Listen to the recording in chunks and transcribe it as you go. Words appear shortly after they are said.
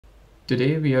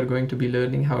Today we are going to be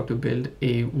learning how to build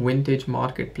a vintage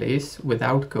marketplace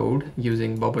without code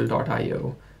using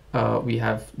bubble.io. We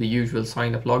have the usual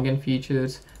sign up login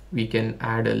features. We can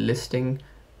add a listing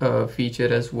feature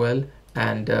as well,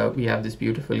 and we have this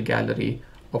beautiful gallery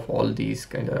of all these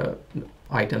kind of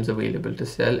items available to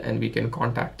sell, and we can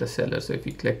contact the seller. So if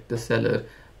you click the seller,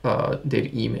 their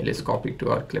email is copied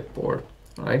to our clipboard.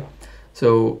 All right,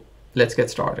 so let's get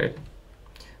started.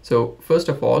 So first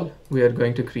of all, we are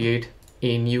going to create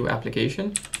a new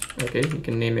application. Okay, you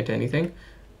can name it anything.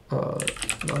 By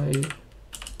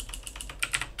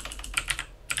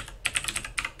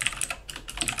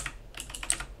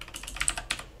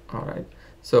all right,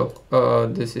 so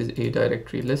this is a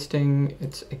directory listing.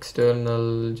 It's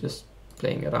external, just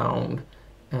playing around,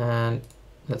 and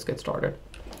let's get started.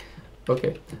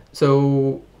 Okay,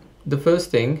 so the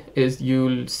first thing is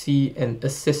you'll see an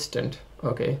assistant.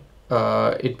 Okay,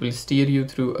 it will steer you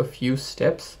through a few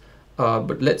steps,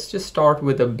 but let's just start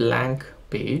with a blank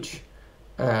page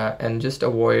and just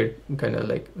avoid kind of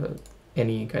like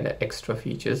any kind of extra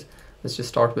features. Let's just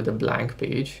start with a blank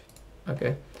page.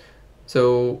 Okay,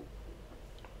 so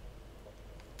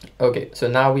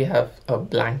now we have a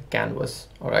blank canvas.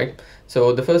 All right,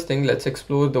 so the first thing, let's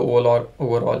explore the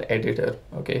overall editor.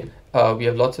 Okay, we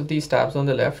have lots of these tabs on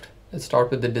the left. Let's start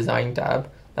with the design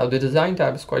tab. Now the design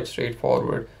tab is quite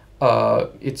straightforward.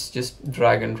 It's just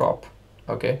drag and drop.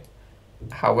 Okay,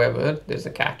 however, there's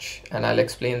a catch, and I'll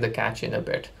explain the catch in a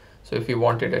bit. So if you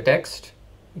wanted a text,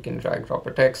 you can drag drop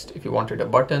a text. If you wanted a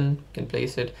button, you can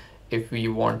place it. If we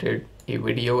wanted a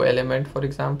video element, for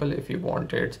example, if you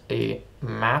wanted a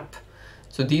map,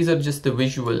 so these are just the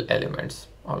visual elements.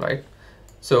 All right,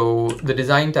 so the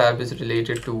design tab is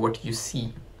related to what you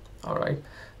see. All right,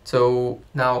 so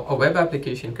now a web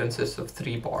application consists of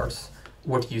three parts: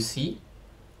 what you see,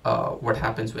 what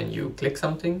happens when you click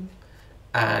something,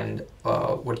 and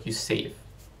what you save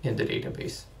in the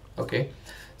database. Okay,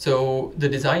 so the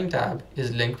design tab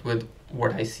is linked with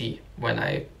what I see when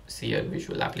I see a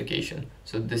visual application.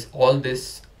 So all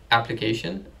this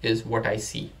application is what I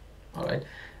see. All right,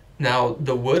 now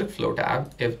the workflow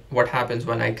tab, if what happens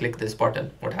when I click this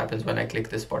button, what happens when I click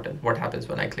this button, what happens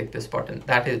when I click this button,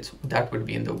 that would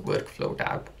be in the workflow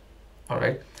tab. All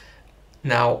right,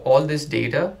 now all this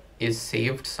data is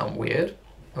saved somewhere.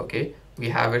 Okay, we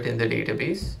have it in the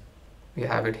database. We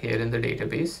have it here in the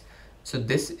database. So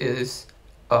this is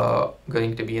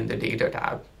going to be in the data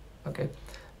tab. Okay,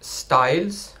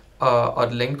 styles are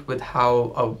linked with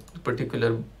how a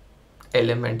particular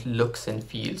element looks and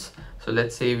feels. So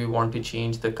let's say we want to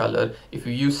change the color. If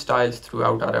you use styles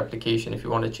throughout our application, if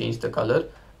you want to change the color,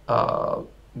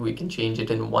 we can change it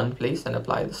in one place and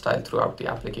apply the style throughout the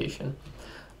application.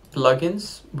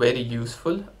 Plugins, very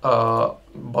useful.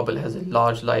 Bubble has a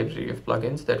large library of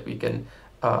plugins that we can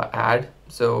add.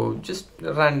 So just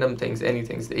random things,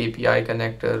 anything, the API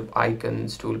connector,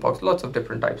 icons, toolbox, lots of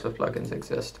different types of plugins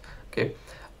exist. Okay,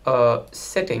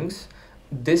 settings,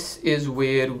 this is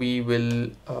where we will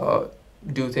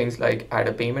do things like add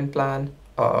a payment plan,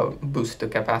 boost the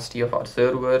capacity of our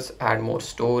servers, add more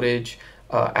storage,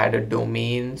 add a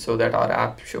domain so that our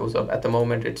app shows up. At the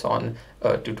moment it's on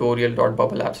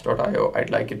tutorial.bubbleapps.io. I'd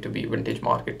like it to be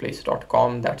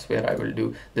vintagemarketplace.com. That's where I will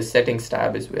do the settings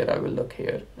tab, is where I will look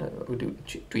here. We do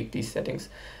tweak these settings.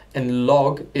 And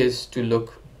log is to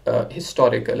look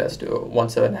historical as to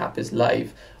once an app is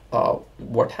live,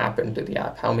 what happened to the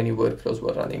app, how many workflows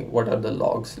were running, what are the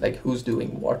logs, like who's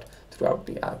doing what throughout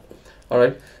the app. All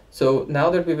right, so now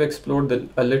that we've explored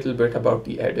a little bit about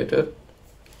the editor,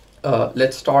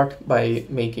 let's start by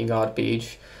making our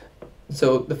page.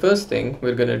 So the first thing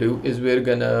we're gonna do is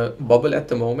Bubble at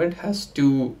the moment has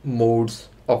two modes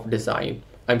of design.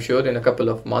 I'm sure in a couple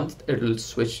of months it will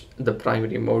switch the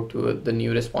primary mode to the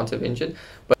new responsive engine,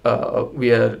 but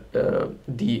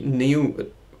the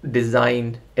new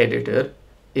design editor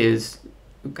is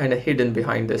kind of hidden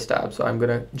behind this tab. So I'm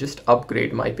gonna just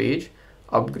upgrade my page,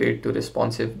 upgrade to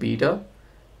responsive beta.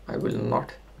 I will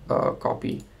not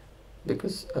copy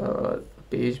because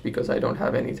page because I don't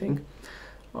have anything.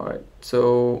 All right,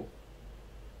 so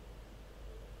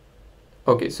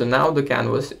okay, so now the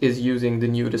canvas is using the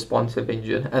new responsive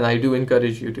engine, and I do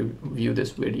encourage you to view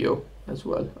this video as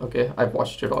well. Okay, I've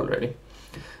watched it already.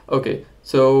 Okay,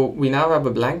 so we now have a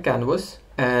blank canvas,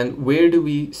 and where do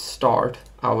we start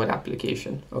our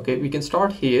application? Okay, we can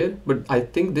start here, but I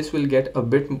think this will get a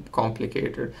bit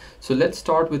complicated. So let's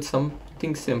start with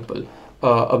something simple.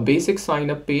 A basic sign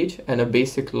up page and a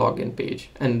basic login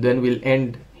page, and then we'll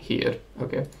end here.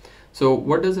 Okay, so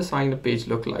what does a sign up page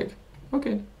look like?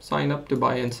 Okay, sign up to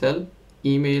buy and sell,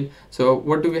 email. So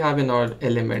what do we have in our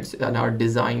elements and our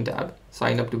design tab?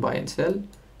 sign up to buy and sell,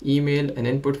 email, an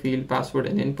input field, password,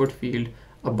 an input field,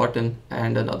 a button,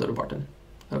 and another button.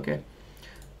 Okay.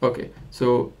 Okay,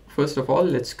 so first of all,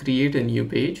 let's create a new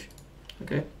page.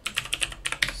 Okay,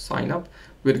 sign up.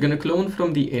 We're going to clone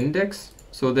from the index,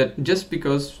 so that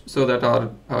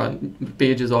our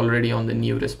page is already on the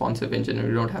new responsive engine and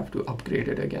we don't have to upgrade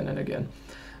it again and again.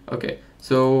 Okay,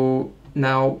 so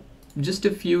now just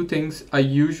a few things. I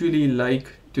usually like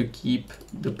to keep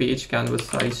the page canvas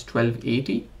size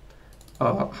 1280.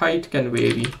 Height can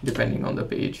vary depending on the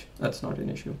page. That's not an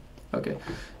issue. Okay,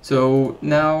 so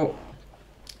now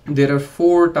there are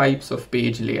 4 types of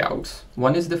page layouts.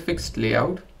 One is the fixed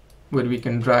layout, where we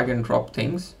can drag and drop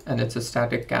things, and it's a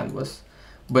static canvas,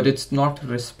 but it's not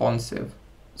responsive.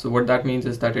 So what that means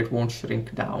is that it won't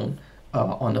shrink down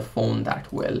on a phone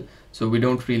that well. So we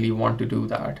don't really want to do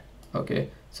that. Okay,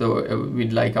 so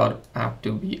we'd like our app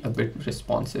to be a bit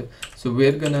responsive. So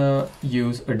we're gonna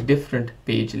use a different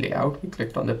page layout. We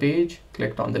clicked on the page,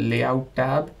 clicked on the layout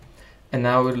tab, and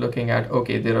now we're looking at,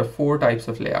 okay, there are 4 types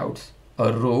of layouts: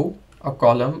 a row, a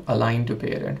column, a line to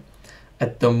parent.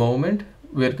 At the moment,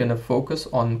 we're going to focus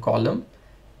on column.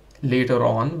 Later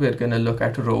on, we're going to look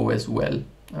at row as well.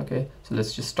 Okay, so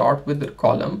let's just start with the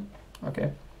column.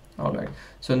 Okay, all right.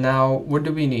 So now what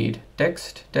do we need?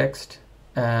 Text,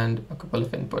 and a couple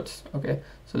of inputs. Okay,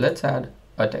 so let's add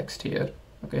a text here.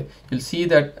 Okay, you'll see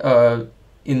that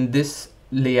in this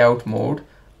layout mode,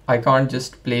 I can't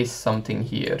just place something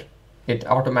here. It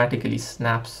automatically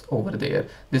snaps over there.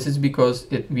 This is because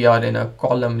we are in a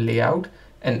column layout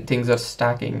and things are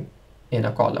stacking in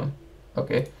a column.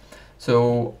 Okay,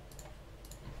 so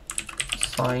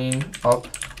sign up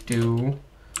to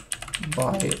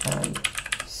buy and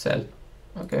sell.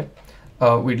 Okay,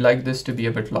 we'd like this to be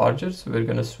a bit larger, so we're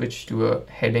going to switch to a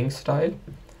heading style.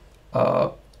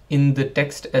 In the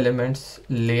text elements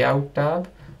layout tab,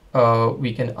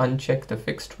 we can uncheck the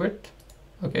fixed width.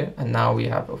 Okay, and now we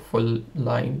have a full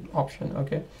line option.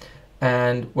 Okay,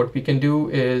 and what we can do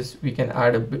is we can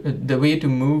add the way to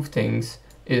move things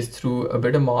is through a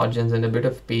bit of margins and a bit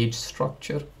of page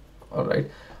structure. All right,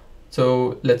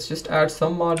 so let's just add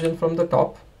some margin from the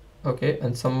top. Okay,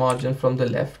 and some margin from the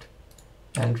left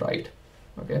and right.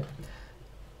 Okay,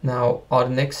 now our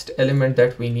next element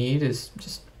that we need is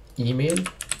just email.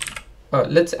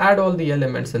 Let's add all the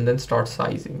elements and then start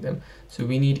sizing them. So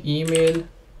we need email,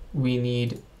 we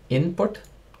need input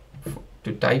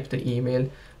to type the email,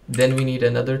 then we need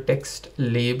another text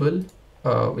label,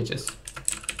 which is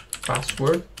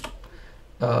password,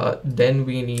 then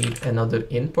we need another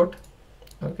input.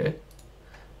 Okay,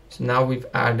 so now we've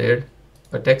added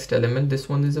a text element. This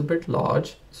one is a bit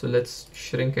large, so let's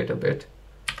shrink it a bit.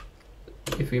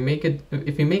 If we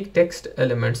make text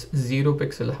elements 0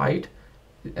 pixel height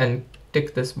and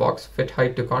tick this box, fit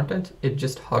height to content, it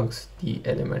just hugs the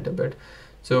element a bit.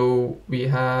 So we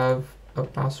have a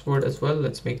password as well.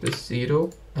 Let's make this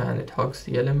 0 and it hugs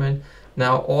the element.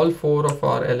 Now all 4 of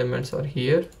our elements are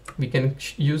here. We can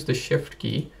use the shift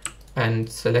key and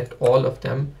select all of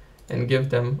them and give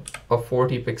them a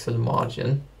 40 pixel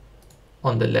margin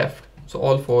on the left. So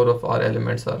all 4 of our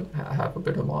elements have a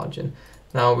bit of margin.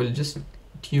 Now we'll just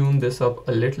tune this up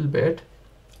a little bit,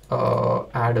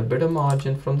 add a bit of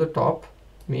margin from the top,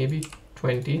 maybe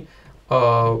 20.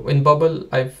 In Bubble,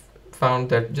 I've found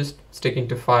that just sticking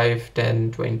to 5,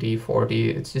 10, 20, 40,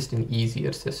 it's just an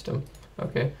easier system.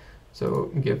 Okay,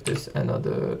 so give this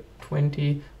another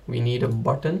 20. We need a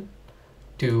button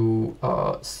to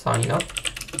sign up,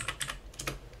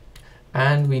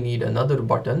 and we need another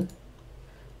button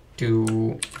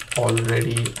to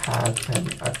already have an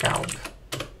account.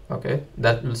 Okay,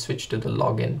 that will switch to the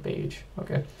login page.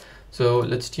 Okay, so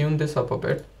let's tune this up a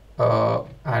bit.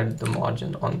 Add the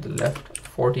margin on the left,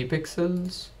 40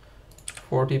 pixels,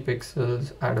 40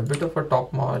 pixels, add a bit of a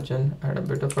top margin, add a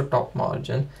bit of a top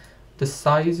margin. The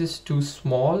size is too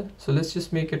small, so let's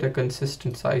just make it a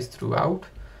consistent size throughout.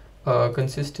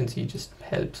 Consistency just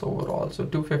helps overall. So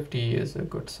 250 is a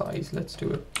good size. Let's do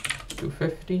it.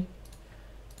 250.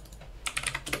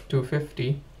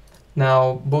 250.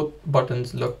 Now both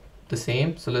buttons look the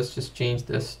same, so let's just change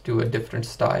this to a different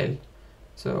style.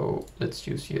 So let's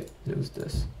use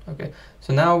this. Okay,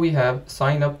 so now we have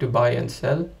sign up to buy and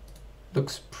sell.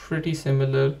 Looks pretty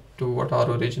similar to what our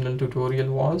original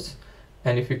tutorial was.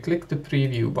 And if you click the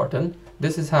preview button,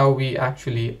 this is how we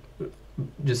actually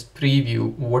just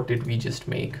preview what did we just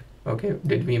make. Okay,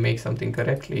 did we make something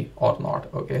correctly or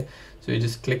not? Okay, so you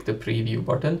just click the preview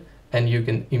button and you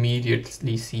can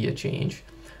immediately see a change.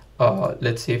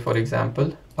 Let's say, for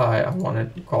example, I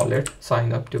want to call it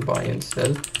sign up to buy and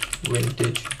sell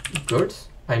vintage goods.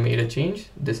 I made a change.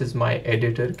 This is my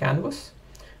editor canvas.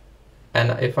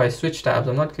 And if I switch tabs,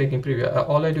 I'm not clicking preview,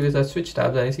 all I do is I switch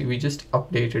tabs and I see we just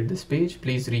updated this page.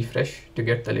 Please refresh to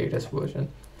get the latest version.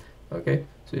 Okay,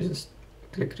 so you just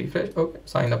click refresh. Okay,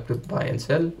 sign up to buy and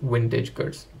sell vintage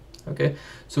goods. Okay,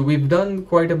 so we've done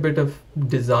quite a bit of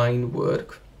design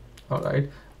work. All right,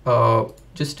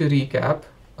 just to recap,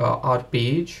 our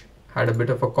page had a bit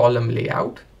of a column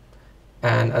layout,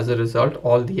 and as a result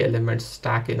all the elements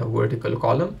stack in a vertical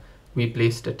column. We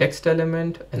placed a text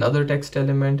element, another text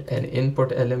element, an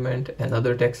input element,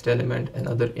 another text element,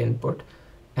 another input,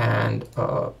 and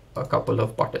a couple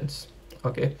of buttons.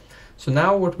 Okay, so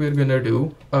now what we're gonna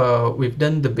do, we've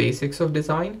done the basics of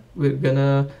design. We're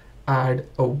gonna add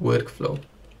a workflow.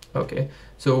 Okay,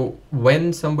 so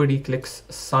when somebody clicks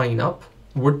sign up,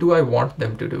 what do I want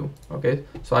them to do? Okay,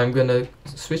 so I'm gonna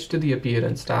switch to the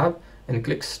appearance tab and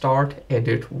click start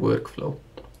edit workflow.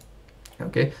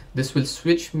 Okay, this will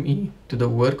switch me to the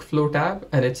workflow tab,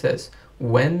 and it says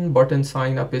when button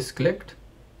sign up is clicked,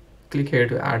 click here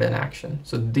to add an action.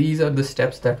 So these are the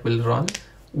steps that will run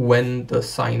when the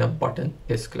sign up button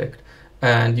is clicked.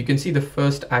 And you can see the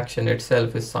first action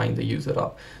itself is sign the user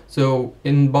up. So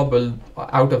in Bubble,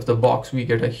 out of the box, we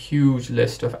get a huge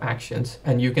list of actions,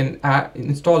 and you can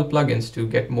install plugins to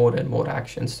get more and more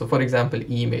actions. So for example,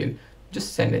 email,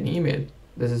 just send an email.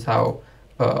 This is how,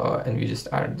 and we just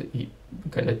add the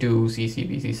kind of to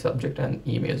CCBC subject and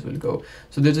emails will go.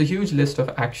 So there's a huge list of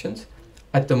actions.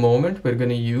 At the moment, we're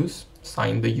going to use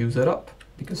sign the user up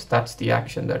because that's the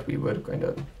action that we were kind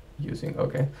of using.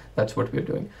 Okay, that's what we're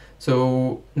doing.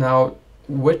 So now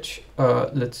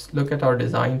let's look at our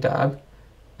design tab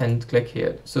and click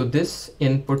here. So this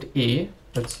input A,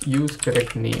 let's use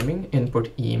correct naming,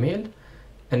 input email,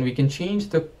 and we can change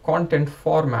the content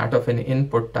format of an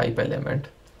input type element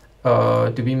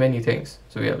to be many things.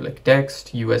 So we have like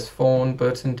text, US phone,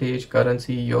 percentage,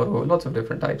 currency, euro, lots of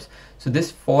different types. So this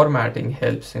formatting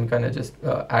helps and kind of just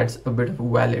adds a bit of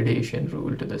validation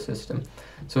rule to the system.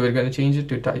 So we're going to change it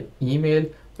to type email.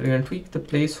 We're going to tweak the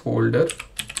placeholder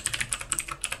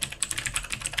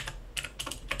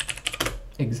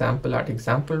example at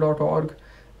example.org.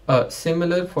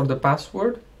 Similar for the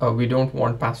password, we don't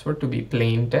want password to be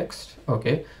plain text.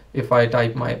 Okay, if I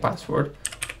type my password,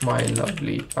 my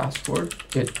lovely password,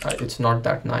 it's not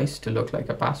that nice to look like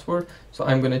a password. So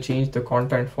I'm going to change the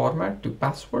content format to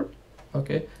password.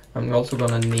 Okay, I'm also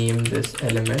going to name this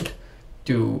element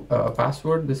to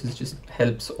password. This is just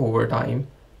helps over time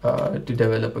to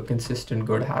develop a consistent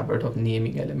good habit of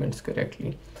naming elements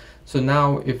correctly. So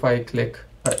now if I click,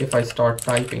 if I start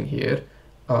typing here,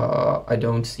 I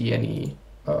don't see any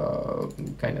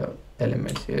kind of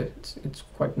elements here. It's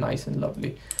quite nice and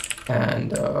lovely.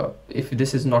 And if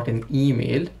this is not an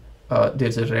email,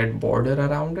 there's a red border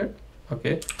around it.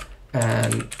 Okay,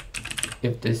 and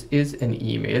if this is an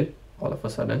email, all of a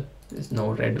sudden there's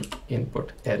no red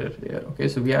input error there. Okay,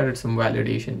 so we added some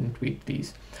validation and tweaked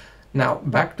these. Now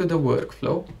back to the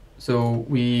workflow. So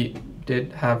we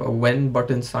did have a when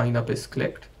button sign up is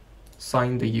clicked,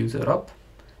 sign the user up.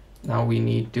 Now we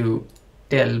need to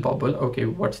tell Bubble, okay,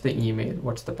 what's the email,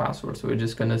 what's the password. So we're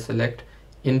just going to select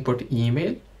input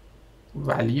email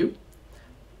value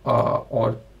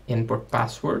or input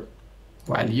password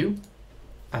value,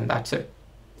 and that's it.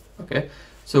 Okay,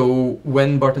 so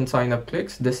when button sign up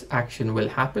clicks, this action will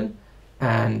happen,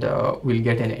 and we'll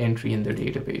get an entry in the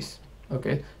database.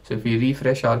 Okay, so if we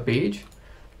refresh our page,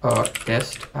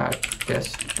 test at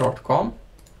test.com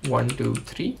 1 2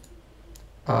 3,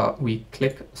 we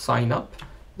click sign up.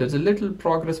 There's a little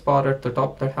progress bar at the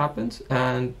top that happens,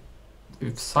 and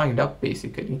we've signed up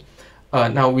basically.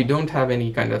 Now we don't have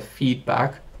any kind of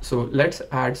feedback, so let's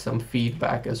add some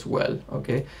feedback as well.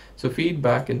 Okay, so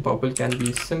feedback in Bubble can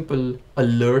be simple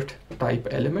alert type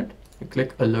element. You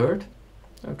click alert.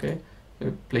 Okay,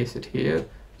 you place it here.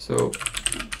 So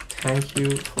thank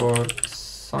you for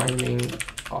signing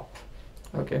up.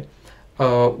 Okay,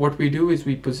 what we do is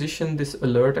we position this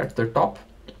alert at the top.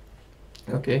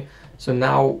 Okay, so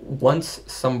now once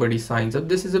somebody signs up,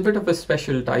 this is a bit of a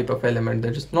special type of element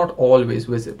that is not always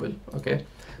visible. Okay,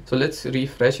 so let's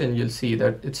refresh and you'll see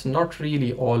that it's not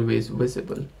really always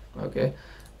visible. Okay,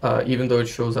 even though it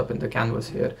shows up in the canvas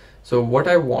here. So what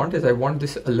I want is I want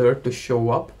this alert to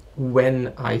show up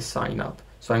when I sign up.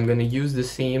 So I'm going to use the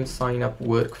same sign up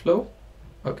workflow.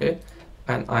 Okay,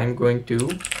 and I'm going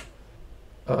to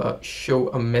show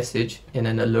a message in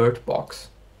an alert box.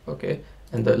 Okay,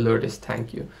 and the alert is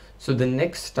thank you. So the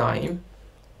next time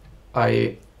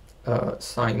I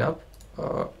sign up,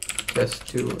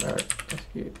 test2 at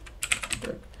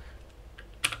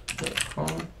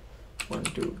tech.com 1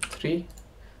 2 3,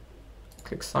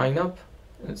 click sign up,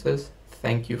 and it says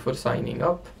thank you for signing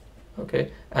up.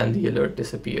 okay, and the alert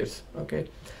disappears. Okay,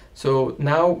 so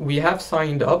now we have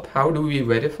signed up. How do we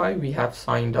verify we have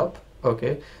signed up?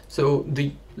 Okay, so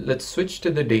let's switch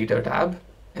to the data tab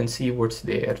and see what's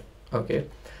there. Okay,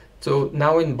 so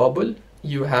now in Bubble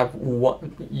you have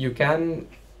you can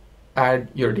add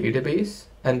your database,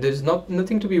 and there's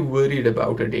nothing to be worried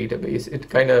about a database. It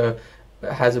kind of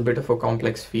has a bit of a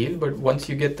complex feel, but once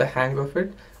you get the hang of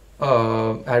it,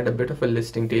 add a bit of a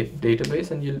listing database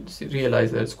and you'll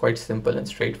realize that it's quite simple and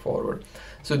straightforward.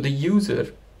 So the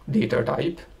user data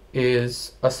type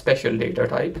is a special data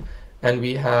type, and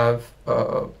we have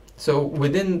so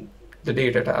within the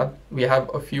data tab we have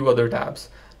a few other tabs.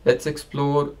 Let's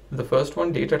explore the first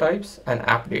one, data types and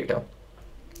app data.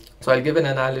 So I'll give an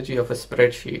analogy of a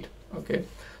spreadsheet. Okay,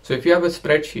 so if you have a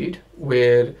spreadsheet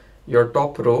where your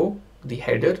top row, the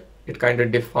header, it kind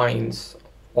of defines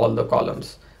all the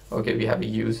columns. Okay, we have a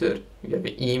user, we have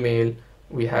an email,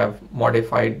 we have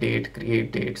modified date,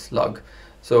 create date, slug.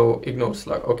 So ignore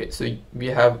slug. Okay, so we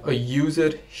have a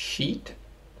user sheet.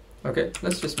 Okay,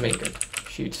 let's just make it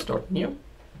sheets.new,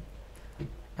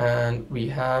 and we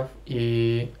have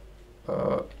a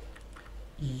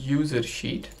user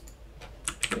sheet,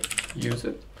 okay,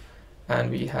 user,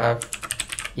 and we have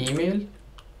email,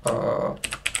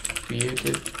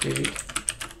 created date,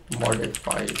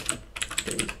 modified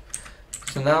date.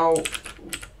 So now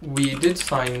we did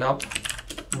sign up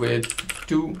with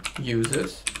 2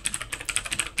 users,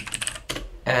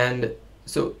 and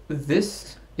so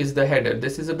this is the header.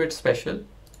 This is a bit special.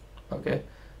 Okay,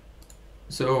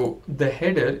 so the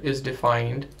header is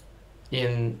defined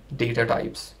in data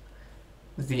types.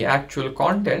 The actual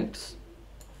contents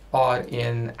are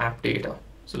in app data.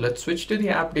 So let's switch to the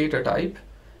app data type,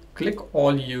 click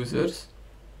all users.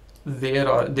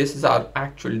 This is our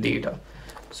actual data.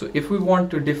 So if we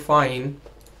want to define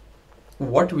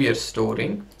what we are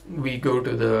storing, we go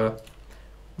to the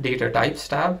data types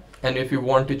tab, and if you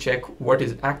want to check what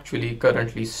is actually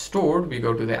currently stored, we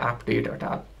go to the app data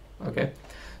tab. Okay,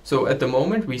 so at the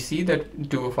moment we see that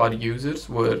 2 of our users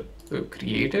were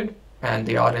created and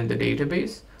they are in the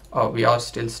database. We are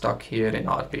still stuck here in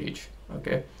our page.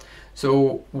 Okay,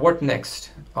 so what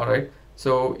next? All right,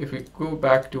 so if we go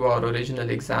back to our original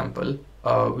example,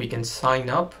 we can sign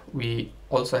up. We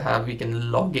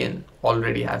can log in,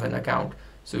 already have an account.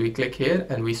 So we click here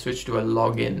and we switch to a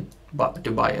login,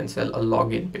 to buy and sell, a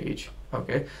login page.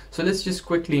 Okay, so let's just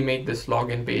quickly make this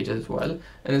login page as well,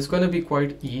 and it's going to be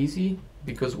quite easy,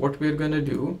 because what we're going to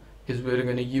do is we're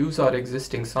going to use our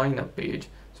existing sign up page.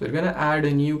 So we're going to add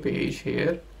a new page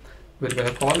here. We're going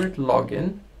to call it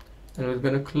login, and we're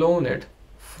going to clone it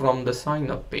from the sign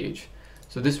up page.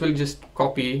 So this will just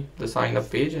copy the sign up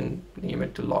page and name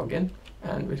it to login,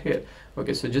 and we're here.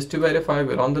 Okay, so just to verify,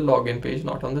 we're on the login page,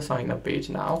 not on the sign up page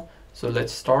now. So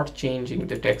let's start changing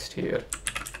the text here.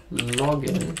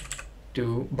 Login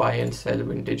to buy and sell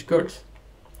vintage goods.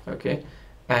 Okay,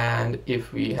 and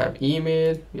if we have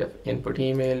email, we have input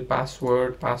email,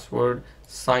 password,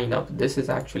 sign up. This is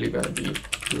actually going to be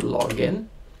login,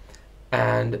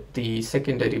 and the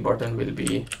secondary button will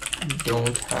be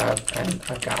don't have an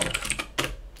account.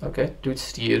 Okay, to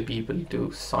steer people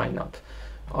to sign up.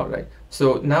 All right,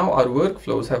 so now our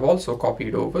workflows have also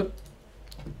copied over,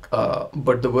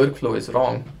 but the workflow is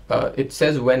wrong. It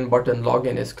says when button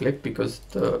login is clicked because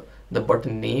the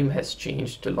button name has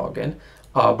changed to login,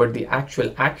 but the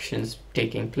actual actions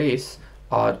taking place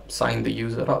are sign the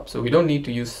user up. So we don't need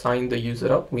to use sign the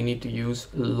user up, we need to use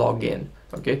login.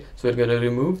 Okay, so we're going to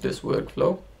remove this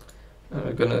workflow, and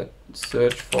we're going to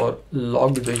search for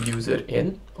log the user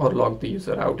in, or log the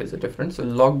user out is a difference. So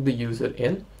log the user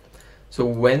in. So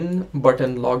when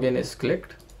button login is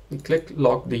clicked, we click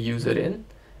log the user in,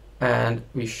 and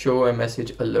we show a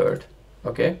message alert.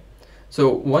 Okay, so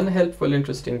one helpful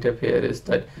interesting tip here is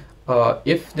that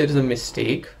if there is a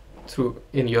mistake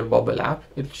in your Bubble app,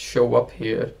 it'll show up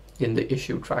here in the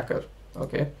issue tracker.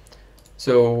 Okay,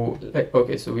 so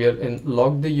so we are in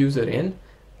log the user in.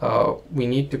 We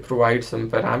need to provide some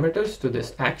parameters to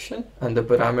this action, and the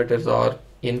parameters are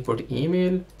input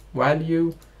email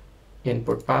value,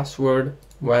 input password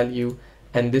value,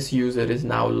 and this user is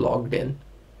now logged in.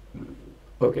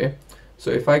 Okay,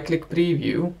 so if I click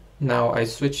preview, now I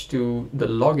switch to the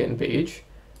login page,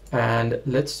 and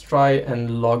let's try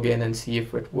and log in and see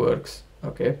if it works.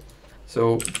 Okay,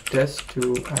 so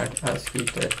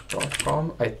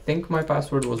test2@ascitech.com. I think my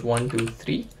password was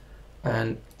 123,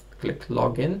 and click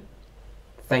login.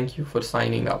 Thank you for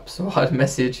signing up. So our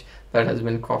message that has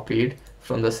been copied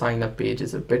from the sign up page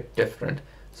is a bit different.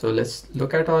 So let's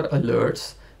look at our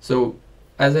alerts. So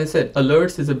as I said,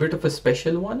 alerts is a bit of a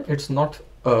special one. It's not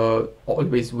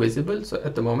always visible. So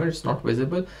at the moment it's not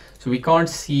visible, so we can't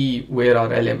see where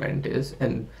our element is.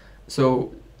 And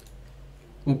so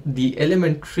the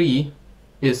element tree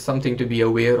is something to be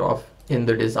aware of in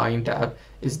the design tab.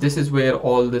 This is where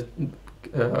all the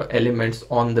elements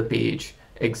on the page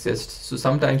exist. So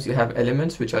sometimes you have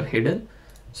elements which are hidden,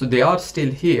 so they are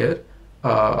still here,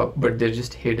 but they're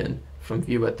just hidden from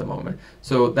view at the moment.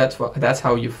 So that's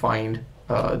how you find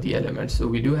the elements. So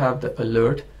we do have the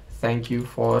alert. Thank you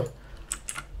for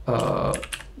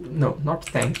no, not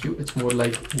thank you, it's more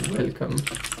like welcome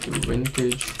to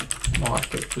Vintage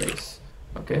Marketplace.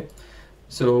 Okay,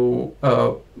 so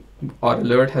our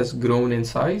alert has grown in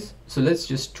size, so let's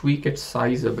just tweak its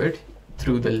size a bit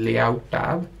through the layout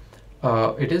tab.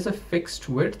 It is a fixed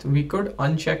width. We could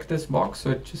uncheck this box so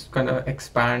it just kind of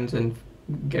expands and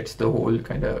gets the whole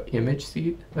kind of image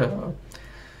seat, the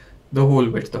whole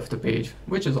width of the page,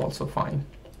 which is also fine.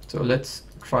 So let's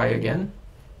try again.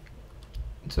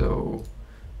 So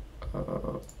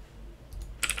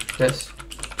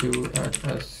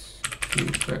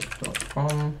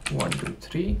test2@sqtech.com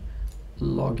 123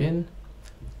 login,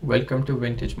 welcome to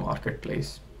Vintage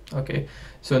Marketplace. Okay,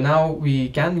 so now we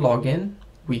can log in,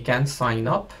 we can sign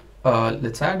up.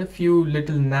 Let's add a few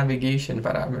little navigation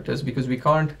parameters because we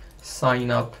can't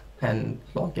sign up and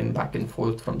log in back and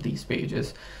forth from these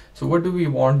pages. So what do we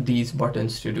want these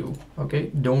buttons to do? Okay,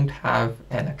 don't have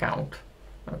an account.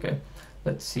 Okay,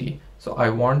 let's see. So I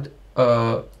want,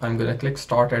 I'm gonna click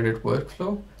Start Edit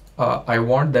Workflow. I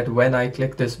want that when I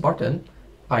click this button,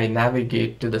 I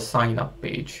navigate to the sign up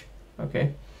page.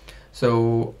 Okay,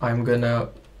 so I'm gonna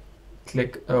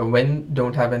click, when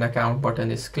don't have an account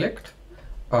button is clicked,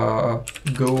 go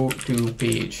to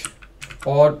page.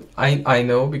 Or I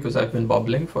know because I've been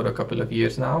bubbling for a couple of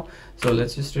years now. So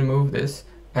let's just remove this.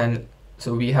 And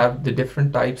so we have the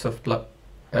different types of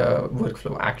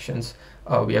workflow actions.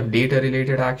 We have data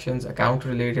related actions, account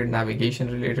related, navigation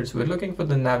related. So we're looking for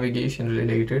the navigation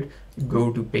related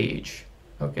go to page.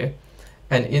 Okay.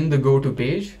 And in the go to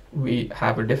page, we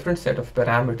have a different set of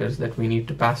parameters that we need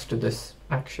to pass to this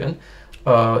action.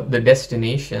 The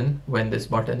destination when this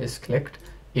button is clicked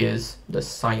is the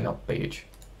sign up page.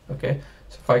 Okay.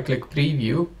 So if I click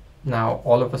preview, now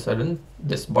all of a sudden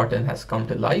this button has come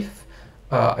to life.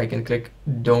 I can click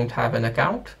don't have an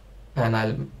account and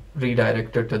I'll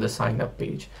redirect it to the sign up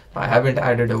page. I haven't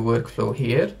added a workflow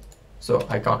here, so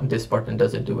I can't, this button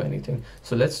doesn't do anything.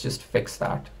 So let's just fix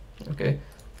that. Okay,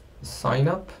 sign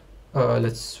up,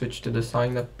 let's switch to the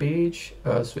sign up page,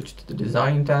 switch to the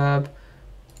design tab,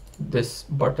 this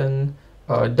button,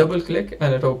 double click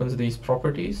and it opens these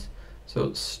properties.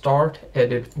 So start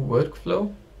edit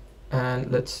workflow,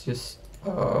 and let's just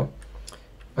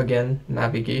again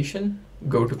navigation,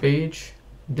 go to page.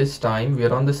 This time we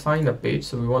are on the sign up page,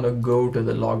 so we want to go to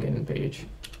the login page.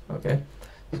 Okay,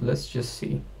 so let's just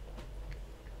see.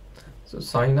 So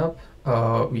sign up,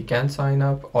 we can sign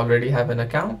up, already have an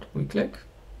account, we click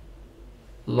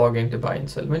login to buy and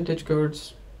sell vintage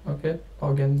goods. Okay,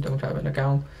 login, don't have an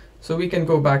account. So we can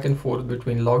go back and forth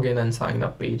between login and sign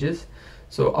up pages.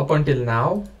 So up until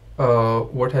now,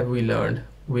 what have we learned?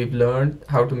 We've learned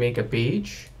how to make a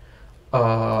page,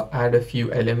 add a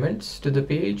few elements to the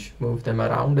page, move them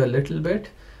around a little bit,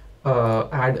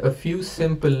 add a few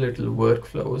simple little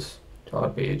workflows to our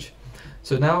page.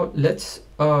 So now let's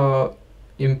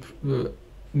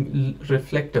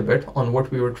reflect a bit on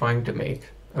what we were trying to make.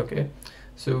 Okay,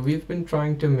 so we've been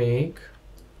trying to make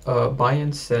a buy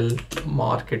and sell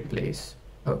marketplace.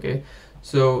 Okay,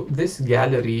 so this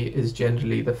gallery is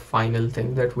generally the final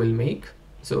thing that we'll make.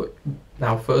 So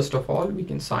now first of all we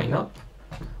can sign up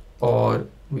or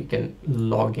we can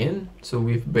log in. So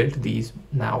we've built these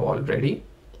now already.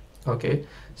 Okay,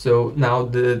 so now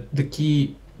the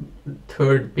key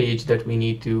third page that we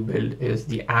need to build is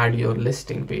the add your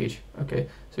listing page. Okay,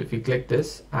 so if you click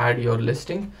this add your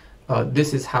listing,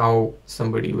 this is how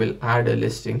somebody will add a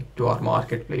listing to our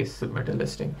marketplace, submit a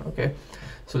listing. Okay,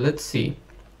 so let's see.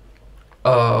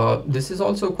 This is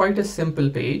also quite a simple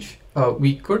page.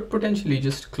 We could potentially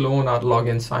just clone our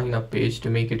login sign up page to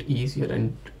make it easier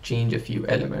and change a few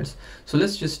elements. So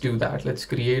let's just do that. Let's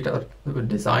create our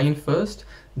design first,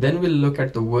 then we'll look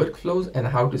at the workflows and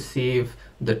how to save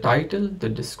the title, the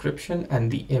description,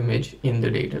 and the image in the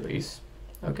database.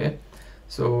 Okay,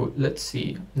 so let's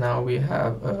see. Now we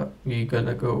have we are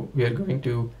going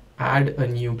to add a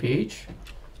new page.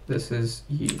 This is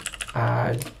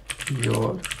add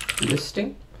your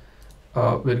listing.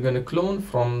 We're going to clone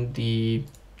from the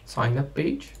sign up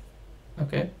page.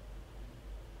 Okay,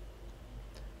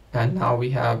 and now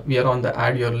we are on the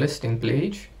add your listing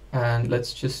page, and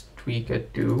let's just tweak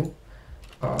it to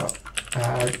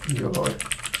add your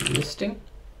listing.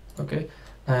 Okay,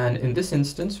 and in this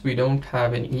instance we don't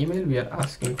have an email, we are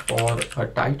asking for a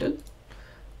title.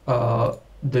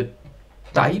 The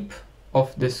type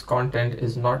of this content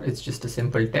is not, it's just a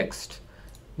simple text,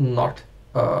 not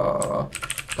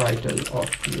title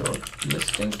of your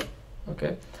listing.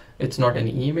 Okay, it's not an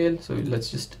email, so let's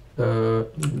just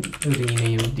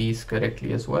rename these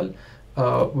correctly as well.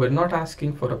 We're not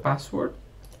asking for a password.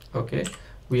 Okay,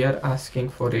 we are asking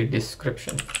for a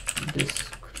description.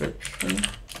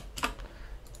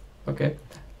 Okay,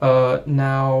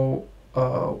 now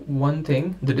one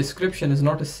thing, the description is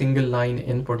not a single line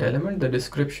input element, the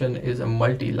description is a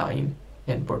multi-line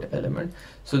input element.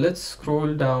 So let's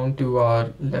scroll down to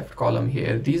our left column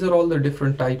here. These are all the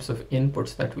different types of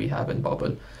inputs that we have in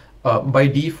Bubble by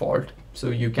default. So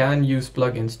you can use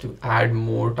plugins to add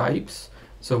more types.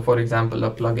 So for example,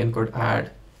 a plugin could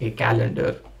add a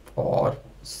calendar or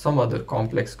some other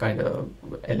complex kind of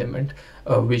element,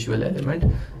 visual element.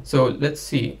 So let's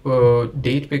see,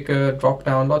 date picker, drop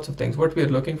down, lots of things. What we're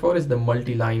looking for is the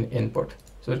multi-line input.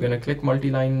 So we're going to click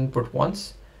multi-line input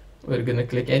once. We're going to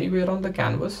click anywhere on the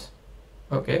canvas.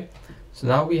 Okay, so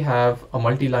now we have a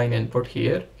multi-line input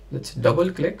here. Let's double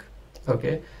click.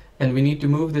 Okay, and we need to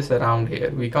move this around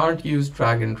here. We can't use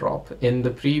drag and drop. In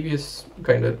the previous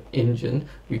kind of engine,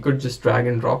 we could just drag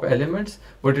and drop elements,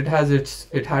 but it had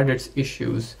its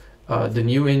issues. The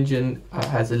new engine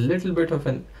has a little bit of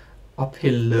an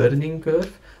uphill learning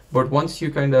curve, but once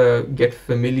you kind of get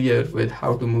familiar with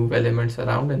how to move elements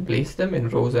around and place them in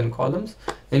rows and columns,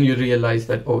 then you realize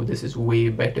that, oh, this is way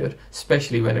better,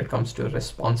 especially when it comes to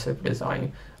responsive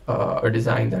design, a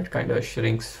design that kind of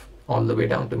shrinks all the way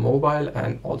down to mobile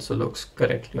and also looks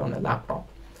correctly on a laptop.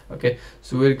 Okay,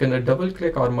 so we're going to double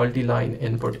click our multi-line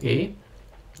input A.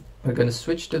 We're going to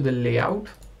switch to the layout.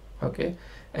 Okay,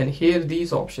 and here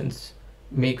these options,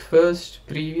 make first,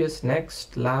 previous,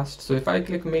 next, last. So if I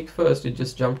click make first, it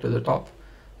just jumped to the top.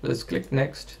 Let's click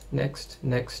next, next,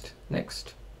 next,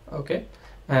 next. Okay,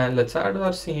 and let's add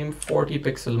our same 40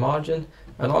 pixel margin,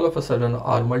 and all of a sudden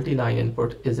our multi-line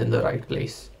input is in the right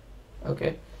place.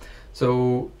 Okay,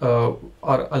 so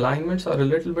our alignments are a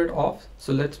little bit off,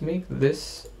 so let's make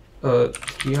this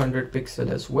 300 pixel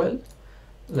as well.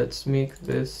 Let's make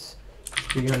this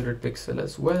 300 pixel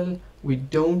as well. We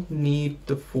don't need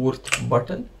the fourth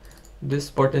button. This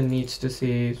button needs to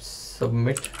say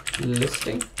submit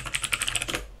listing,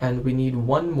 and we need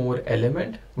one more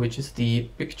element, which is the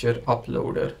picture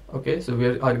uploader. Okay, so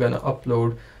we are gonna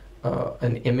upload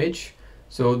an image.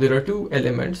 So there are two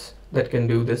elements that can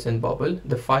do this in Bubble,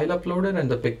 the file uploader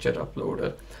and the picture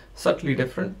uploader. Subtly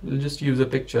different. We'll just use a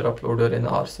picture uploader in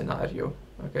our scenario.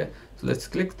 Okay, so let's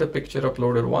click the picture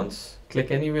uploader once,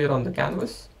 click anywhere on the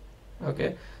canvas.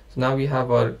 Okay, so now we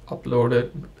have our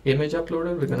image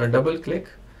uploader. We're going to double click,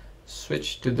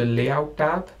 switch to the layout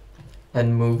tab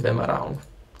and move them around.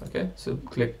 Okay, so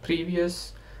click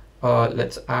previous.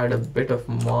 Let's add a bit of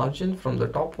margin from the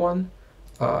top one,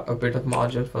 a bit of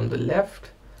margin from the left.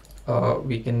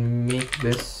 We can make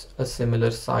this a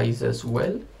similar size as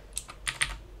well.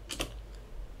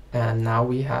 And now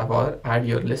we have our add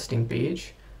your listing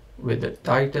page with the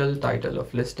title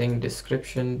of listing,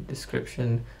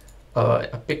 description,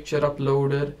 a picture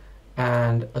uploader,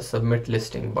 and a submit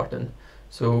listing button.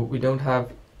 So we don't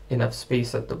have enough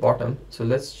space at the bottom, so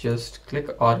let's just click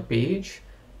our page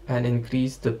and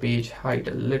increase the page height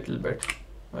a little bit.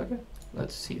 Okay,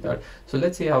 let's see that. So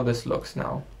let's see how this looks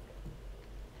now.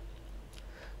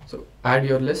 So add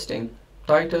your listing,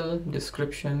 title,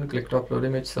 description, click to upload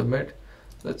image, submit.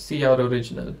 Let's see our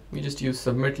original. We just use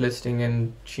submit listing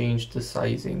and change the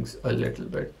sizings a little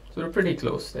bit. So we're pretty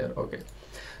close there. Okay.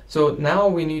 So now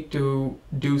we need to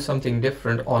do something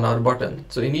different on our button.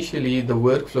 So initially the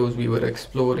workflows we were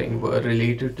exploring were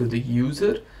related to the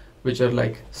user, which are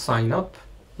like sign up,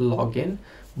 log in.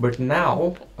 But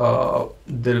now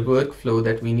the workflow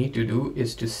that we need to do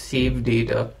is to save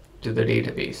data to the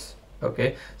database.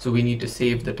 Okay. So we need to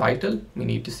save the title, we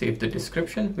need to save the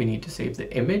description, we need to save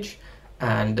the image,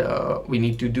 and we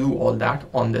need to do all that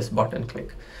on this button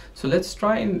click. So let's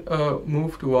try and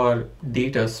move to our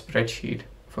data spreadsheet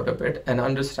for a bit and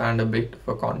understand a bit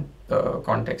of a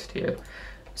context here.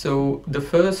 So the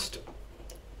first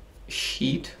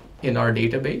sheet in our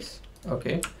database,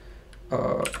 okay,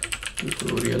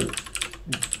 tutorial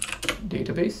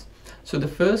database. So the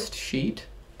first sheet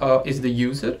is the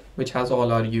user, which has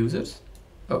all our users.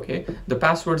 Okay, the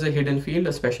password is a hidden field,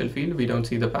 a special field. We don't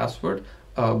see the password.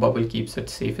 Bubble keeps it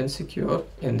safe and secure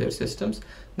in their systems.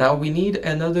 Now we need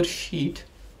another sheet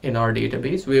in our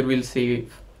database where we'll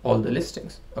save all the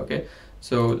listings. Okay,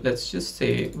 so let's just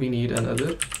say we need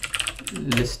another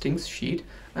listings sheet.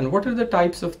 And what are the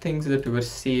types of things that we're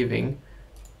saving?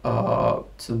 So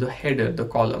the header, the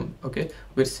column, okay,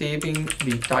 we're saving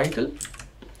the title,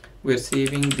 we're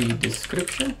saving the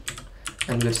description,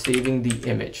 and we're saving the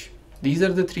image. These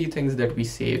are the three things that we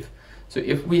save. So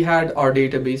if we had our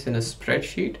database in a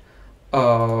spreadsheet,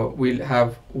 we'll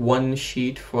have one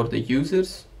sheet for the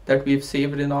users that we've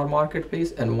saved in our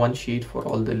marketplace and one sheet for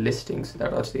all the listings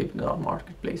that are saved in our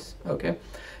marketplace, okay?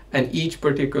 And each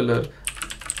particular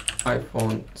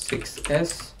iPhone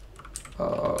 6s,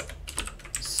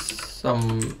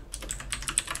 some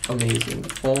amazing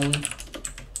phone,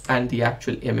 and the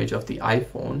actual image of the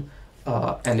iPhone,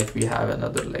 and if we have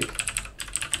another like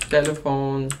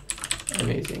telephone,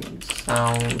 amazing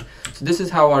sound. So this is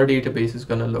how our database is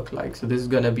going to look like. So this is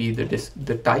going to be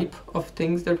the type of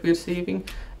things that we're saving,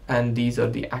 and these are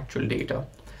the actual data.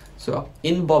 So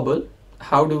in Bubble,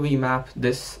 how do we map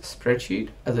this spreadsheet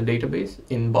as a database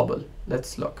in Bubble?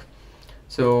 Let's look.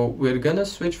 So we're gonna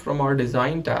switch from our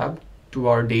design tab to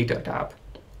our data tab.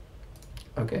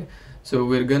 Okay, so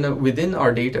we're gonna, within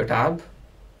our data tab,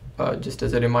 just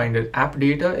as a reminder, app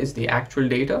data is the actual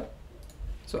data.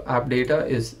 So app data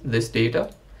is this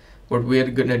data, but we're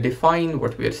gonna define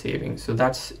what we're saving. So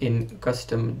that's in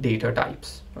custom data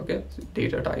types, okay, so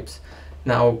data types.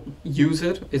 Now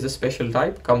user is a special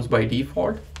type, comes by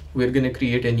default. We're gonna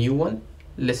create a new one,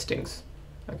 listings,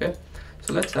 okay.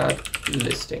 So let's add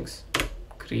listings,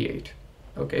 create,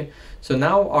 okay. So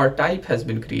now our type has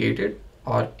been created,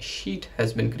 our sheet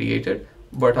has been created,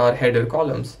 but our header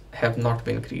columns have not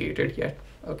been created yet,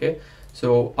 okay.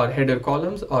 So our header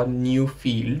columns are new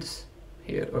fields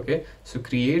here, okay. So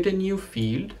create a new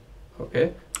field,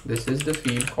 okay. This is the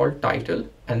field called title,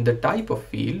 and the type of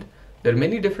field, there are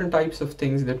many different types of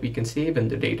things that we can save in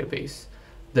the database.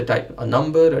 The type, a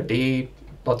number, a date,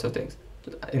 lots of things.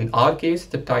 In our case,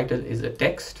 the title is a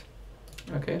text,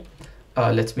 okay.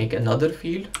 Let's make another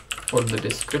field for the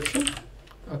description,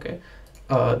 okay.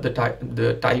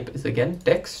 The type is again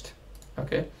text,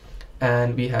 okay.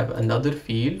 And we have another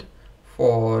field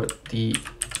for the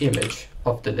image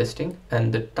of the listing,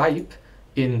 and the type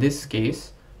in this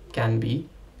case can be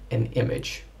an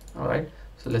image. All right,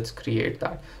 so let's create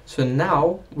that. So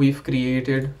now we've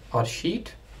created our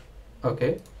sheet,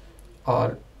 okay,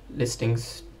 our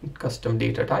listings custom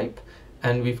data type,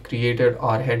 and we've created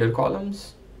our header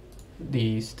columns,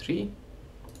 these three,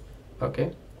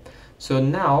 okay. So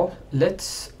now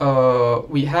let's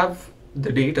we have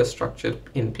the data structure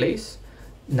in place.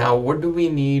 Now what do we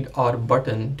need our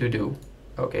button to do?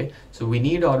 Okay, so we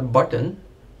need our button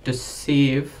to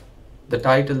save the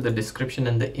title, the description,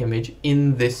 and the image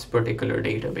in this particular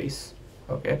database.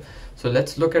 Okay, so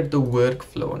let's look at the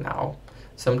workflow now.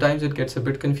 Sometimes it gets a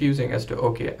bit confusing as to,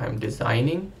 okay, I'm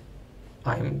designing,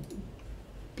 I'm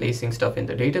placing stuff in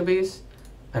the database,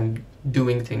 I'm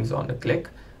doing things on a click,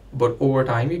 but over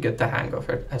time you get the hang of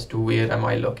it as to where am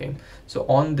I looking. So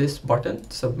on this button,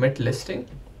 submit listing,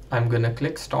 I'm gonna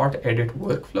click start edit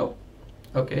workflow.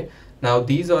 Okay, now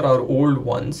these are our old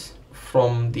ones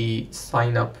from the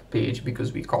sign up page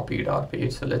because we copied our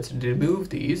page. So let's remove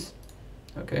these.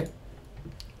 Okay,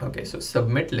 okay, so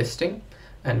submit listing,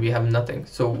 and we have nothing.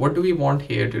 So what do we want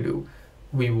here to do?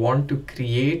 We want to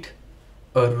create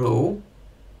a row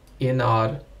in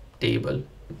our table.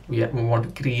 We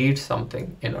want to create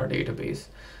something in our database.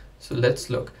 So let's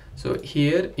look. So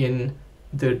here in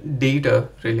the data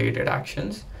related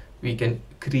actions, we can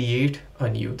create a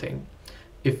new thing.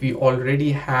 If we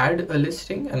already had a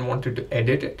listing and wanted to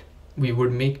edit it, we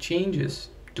would make changes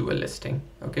to a listing.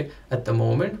 Okay, at the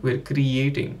moment we're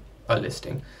creating a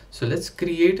listing. So let's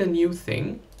create a new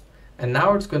thing, and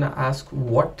now it's going to ask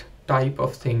what type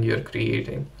of thing you're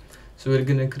creating. So we're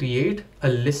going to create a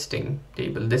listing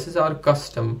table. This is our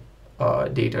custom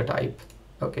data type.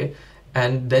 Okay,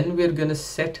 and then we're going to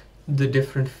set the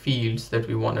different fields that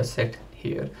we want to set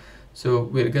here. So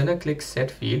we're going to click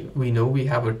set field. We know we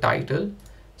have a title.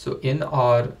 So in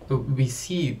our, we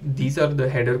see these are the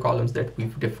header columns that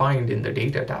we've defined in the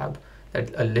data tab, that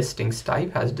a listings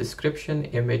type has description,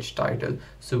 image, title.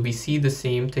 So we see the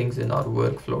same things in our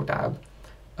workflow tab,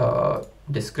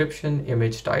 description,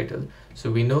 image, title.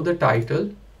 So we know the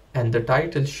title, and the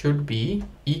title should be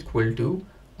equal to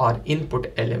our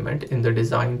input element in the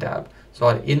design tab. So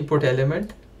our input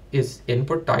element is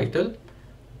input title,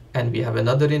 and we have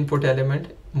another input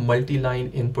element, multi-line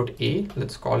input A.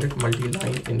 Let's call it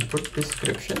multi-line input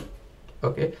description.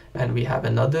 Okay, and we have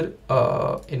another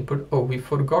input. Oh, we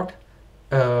forgot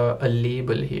a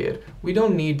label here. We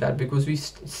don't need that because we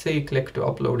say click to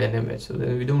upload an image, so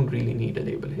then we don't really need a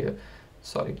label here.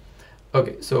 Sorry.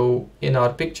 Okay, so in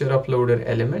our picture uploader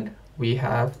element, we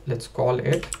have, let's call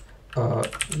it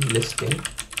listing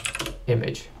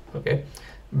image. Okay,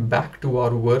 back to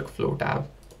our workflow tab.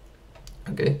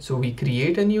 Okay, so we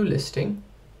create a new listing,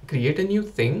 create a new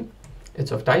thing.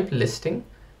 It's of type listing,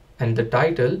 and the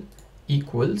title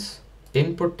equals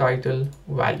input title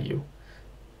value.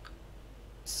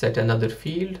 Set another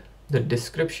field. The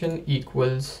description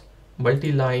equals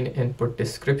multi-line input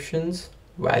descriptions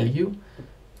value.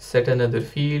 Set another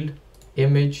field.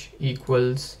 Image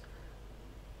equals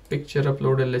picture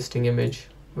uploaded listing image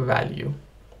value.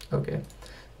 Okay,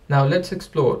 now let's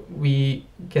explore. We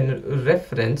can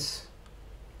reference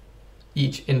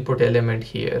each input element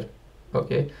here.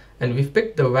 Okay, and we've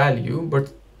picked the value,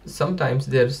 but sometimes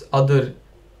there's other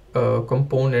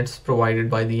components provided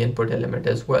by the input element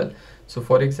as well. So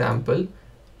for example,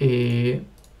 a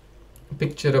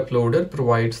picture uploader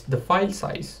provides the file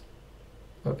size,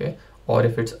 okay, or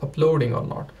if it's uploading or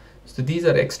not. So these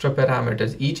are extra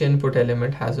parameters. Each input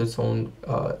element has its own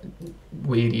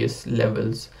various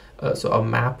levels. So a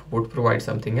map would provide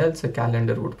something else, a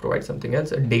calendar would provide something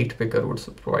else, a date picker would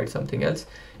provide something else.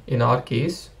 In our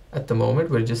case, at the moment,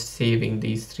 we're just saving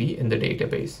these three in the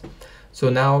database. So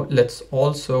now let's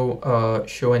also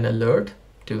show an alert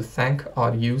to thank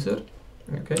our user.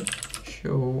 Okay,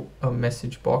 show a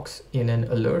message box in an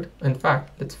alert. In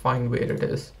fact, let's find where it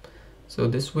is. So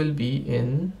this will be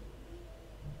in,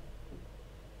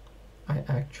 I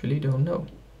actually don't know.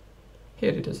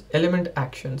 Here it is, element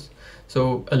actions.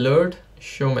 So alert,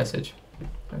 show message.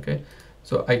 Okay,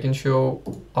 so I can show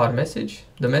our message.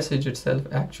 The message itself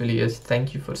actually is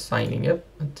thank you for signing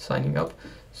up.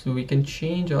 So we can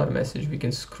change our message. We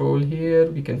can scroll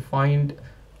here. We can find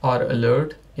our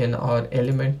alert in our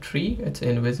element tree. It's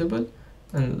invisible.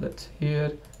 And let's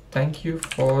here, thank you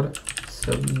for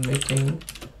submitting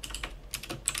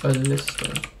a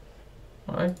listing.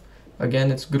 All right.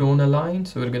 Again, it's grown a line.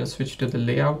 So we're going to switch to the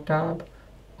layout tab,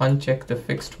 uncheck the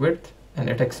fixed width, and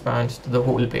it expands to the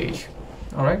whole page.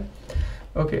 All right.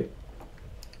 Okay.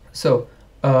 So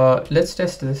let's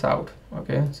test this out.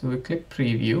 Okay. So we click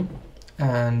preview,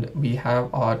 and we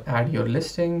have our add your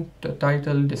listing, the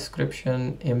title,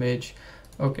 description, image.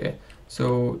 Okay,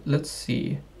 so let's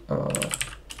see, an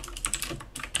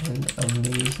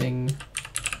amazing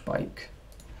bike.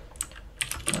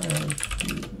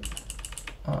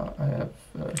 I have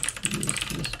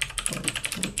used this bike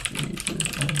for ages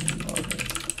and love it.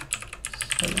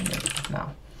 Selling it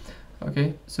now.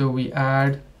 Okay, so we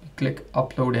click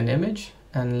upload an image,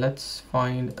 and let's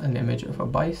find an image of a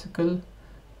bicycle.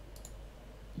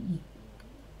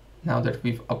 Now that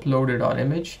we've uploaded our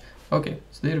image, okay,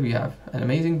 so there we have an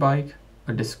amazing bike,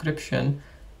 a description,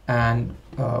 and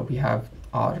we have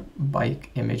our bike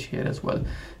image here as well.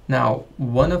 Now,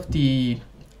 one of the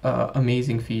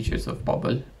amazing features of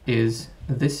Bubble is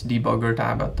this debugger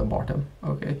tab at the bottom.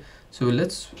 Okay, so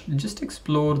let's just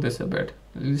explore this a bit.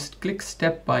 Just click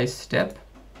step by step.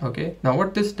 Okay, now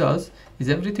what this does is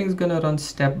everything's gonna run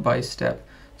step by step.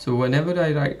 So whenever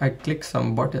I click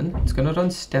some button, it's gonna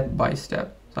run step by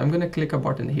step. So I'm gonna click a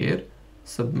button here,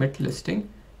 submit listing,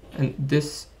 and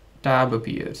this tab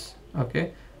appears.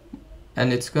 Okay,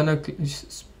 and it's gonna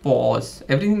pause.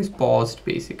 Everything's paused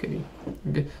basically.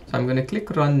 Okay, so I'm gonna click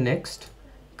run next,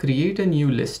 create a new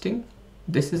listing.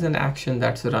 This is an action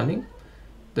that's running.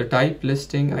 The type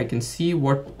listing, I can see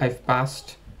what I've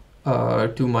passed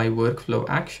to my workflow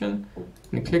action,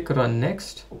 and click run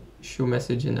next, show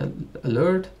message in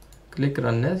alert, click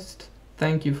run next,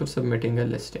 thank you for submitting a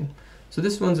listing. So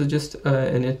this one's just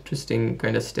an interesting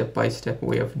kind of step-by-step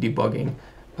way of debugging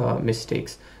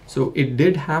mistakes. So it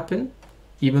did happen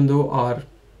even though our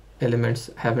elements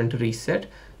haven't reset.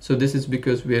 So this is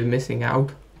because we're missing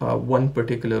out one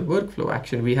particular workflow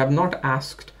action. We have not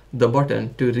asked the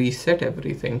button to reset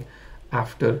everything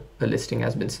after a listing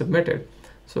has been submitted.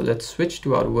 So let's switch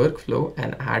to our workflow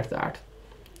and add that.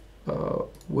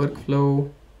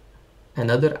 Workflow,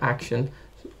 another action.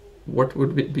 What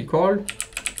would it be called?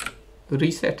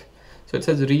 Reset. So it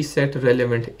says reset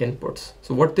relevant inputs.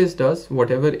 So what this does,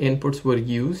 whatever inputs were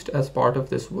used as part of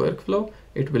this workflow,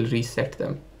 it will reset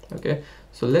them. Okay,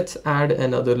 so let's add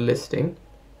another listing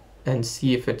and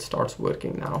see if it starts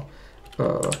working now.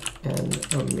 An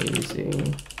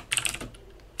amazing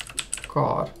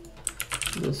car.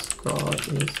 This car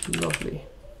is lovely.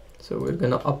 So we're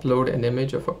gonna upload an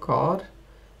image of a car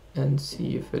and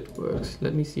see if it works.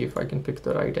 Let me see if I can pick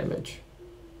the right image.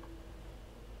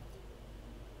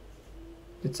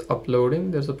 It's uploading.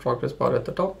 There's a progress bar at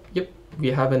the top. Yep, we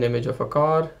have an image of a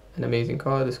car, an amazing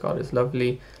car. This car is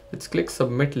lovely. Let's click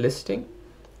submit listing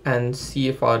and see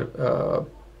if our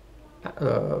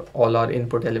all our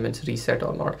input elements reset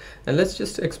or not. And let's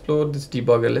just explore this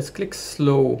debugger. Let's click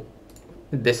slow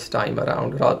this time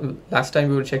around. Last time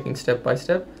we were checking step by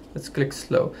step. Let's click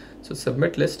slow. So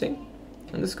submit listing,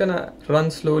 and it's gonna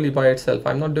run slowly by itself.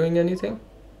 I'm not doing anything.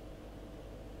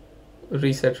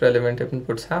 Reset relevant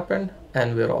inputs happened,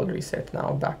 and we're all reset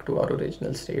now back to our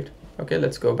original state. Okay,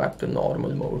 let's go back to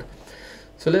normal mode.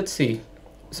 So let's see.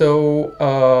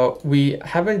 So we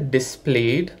haven't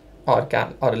displayed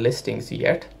our listings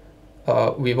yet.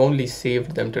 We've only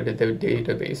saved them to the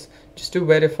database. Just to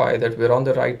verify that we're on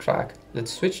the right track,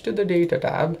 let's switch to the data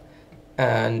tab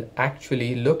and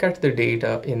actually look at the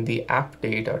data in the app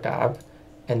data tab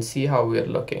and see how we're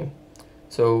looking.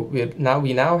 So we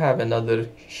now have another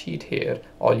sheet here.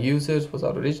 All users was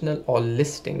our original, all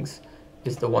listings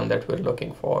is the one that we're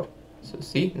looking for. So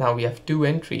see, now we have 2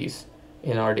 entries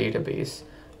in our database.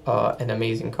 An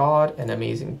amazing car, an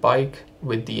amazing bike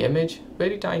with the image,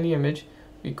 very tiny image.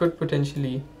 We could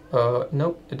potentially,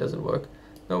 nope, it doesn't work.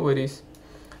 No worries.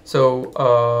 So,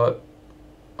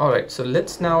 all right, so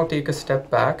let's now take a step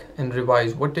back and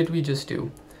revise. What did we just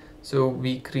do? So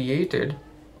we created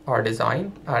our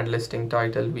design, add listing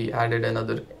title. We added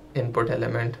another input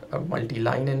element, a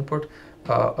multi-line input,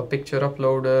 a picture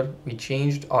uploader. We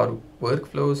changed our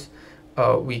workflows.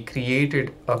 We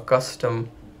created a custom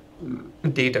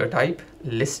data type,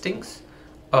 listings.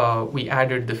 We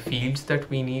added the fields that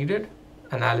we needed.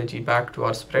 Analogy back to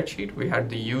our spreadsheet, we had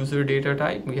the user data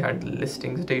type, we had the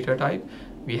listings data type,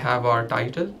 we have our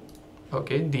title.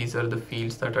 Okay, these are the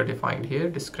fields that are defined here: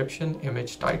 description,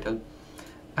 image, title.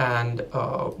 And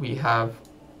we have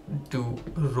 2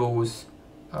 rows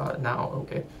now.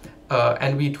 Okay,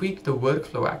 and we tweak the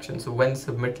workflow action. So when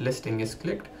submit listing is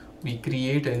clicked, we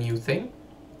create a new thing,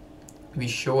 we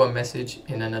show a message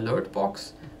in an alert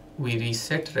box, we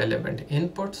reset relevant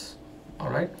inputs. All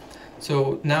right,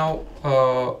 so now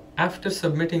after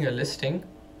submitting a listing,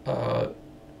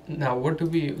 now what do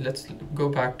we, let's go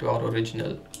back to our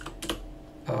original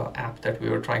app that we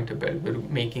were trying to build. We're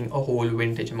making a whole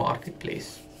vintage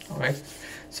marketplace. All right,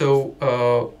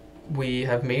 so we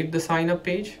have made the sign up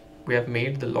page, we have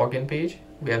made the login page,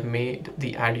 we have made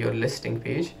the add your listing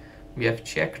page, we have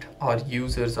checked our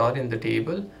users are in the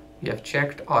table, we have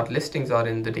checked our listings are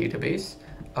in the database.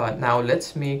 Now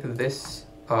let's make this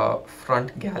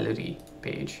front gallery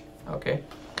page. Okay,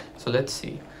 so let's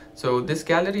see. So this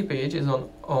gallery page is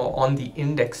on the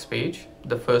index page,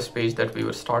 the first page that we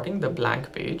were starting, the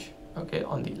blank page. Okay,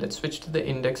 let's switch to the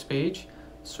index page,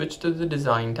 switch to the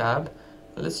design tab.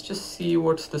 Let's just see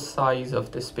what's the size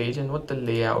of this page and what the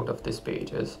layout of this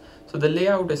page is. So the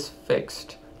layout is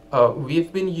fixed.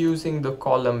 We've been using the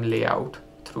column layout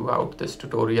throughout this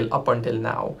tutorial up until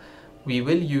now. We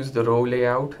will use the row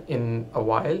layout in a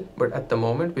while, but at the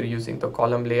moment we're using the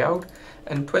column layout,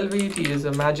 and 1280 is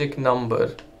a magic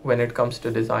number when it comes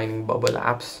to designing Bubble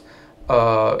apps.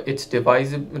 It's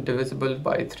divisible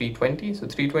by 320, so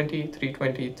 320,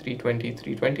 320, 320,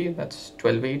 320, that's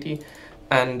 1280.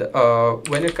 And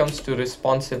when it comes to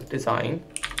responsive design,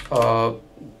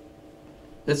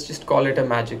 let's just call it a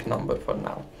magic number for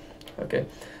now. Okay,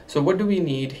 so what do we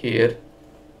need here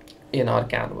in our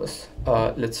canvas?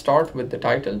 Let's start with the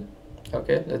title.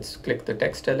 Okay, let's click the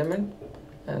text element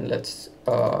and let's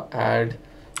add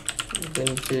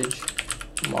vintage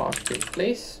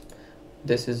marketplace.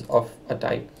 This is of a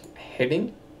type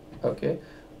heading. Okay,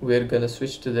 we're gonna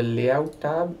switch to the layout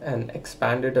tab and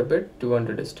expand it a bit.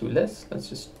 200 is too less. Let's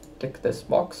just tick this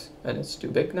box, and it's too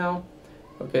big now.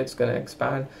 Okay, it's gonna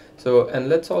expand. So, and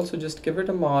let's also just give it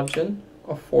a margin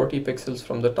of 40 pixels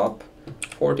from the top,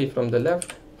 40 from the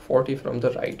left, 40 from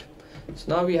the right.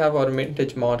 So now we have our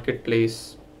vintage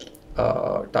marketplace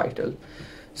title.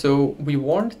 So we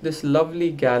want this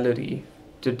lovely gallery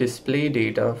to display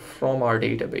data from our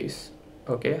database.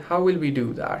 Okay, how will we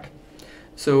do that?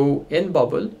 So in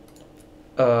Bubble,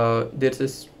 there's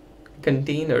this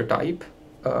container type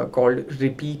called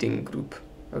repeating group.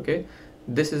 Okay,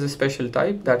 this is a special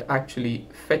type that actually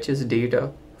fetches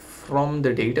data from the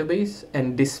database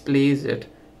and displays it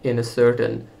in a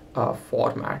certain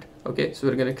format. Okay, so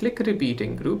we're going to click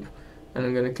repeating group, and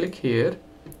I'm going to click here.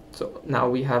 So now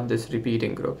we have this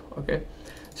repeating group. Okay,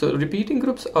 so repeating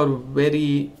groups are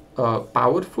very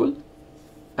powerful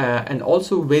and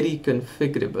also very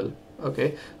configurable.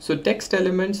 Okay, so text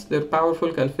elements, they're powerful,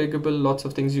 configurable, lots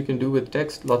of things you can do with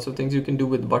text, lots of things you can do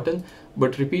with button,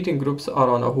 but repeating groups are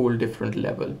on a whole different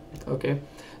level. Okay,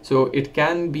 so it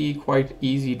can be quite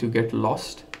easy to get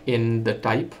lost in the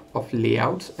type of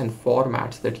layouts and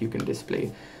formats that you can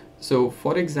display. So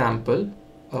for example,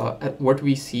 what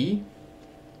we see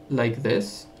like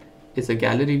this is a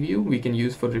gallery view we can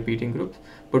use for repeating groups,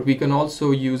 but we can also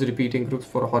use repeating groups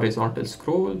for horizontal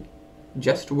scroll,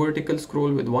 just vertical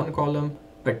scroll with one column,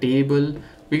 a table.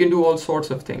 We can do all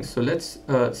sorts of things. So let's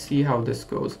see how this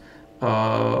goes.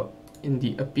 In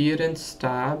the appearance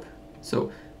tab,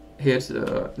 so here's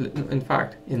in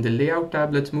fact in the layout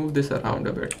tab, let's move this around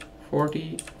a bit,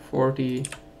 40 40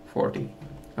 40.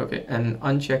 Okay, and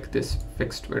uncheck this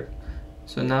fixed width.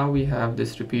 So now we have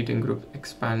this repeating group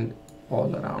expand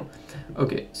all around.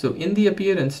 Okay, so in the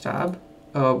appearance tab,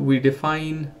 we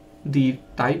define the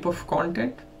type of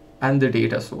content and the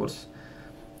data source.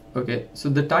 Okay, so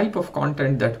the type of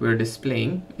content that we're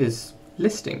displaying is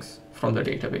listings from the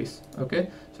database. Okay,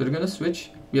 so we're going to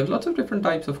switch. We have lots of different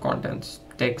types of contents,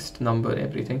 text, number,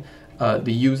 everything.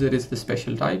 The user is the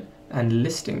special type, and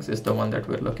listings is the one that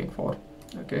we're looking for.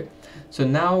 Okay, so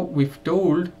now we've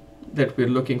told that we're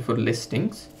looking for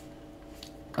listings,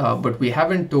 but we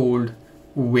haven't told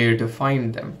where to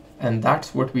find them, and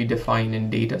that's what we define in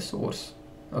data source.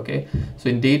 Okay, so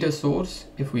in data source,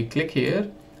 if we click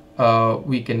here,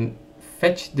 we can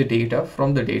fetch the data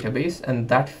from the database, and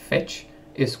that fetch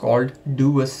is called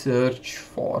do a search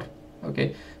for.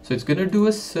 Okay, so it's going to do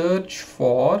a search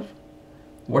for,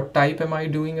 what type am I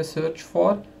doing a search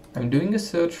for? I'm doing a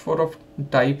search for of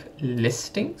type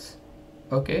listings.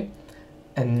 Okay,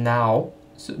 and now,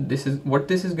 so this is what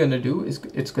this is going to do, is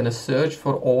it's going to search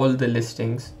for all the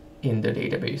listings in the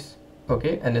database.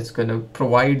 Okay, and it's going to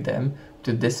provide them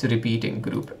to this repeating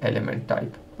group element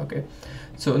type. Okay,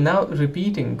 so now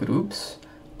repeating groups,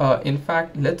 in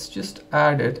fact, let's just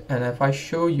add it, and if I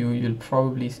show you, you'll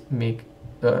probably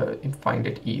find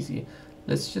it easy.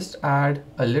 Let's just add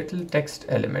a little text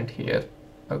element here.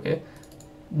 Okay,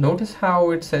 notice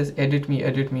how it says edit me,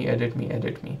 edit me, edit me,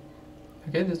 edit me.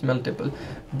 Okay, there's multiple,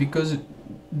 because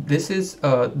this is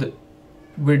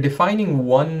we're defining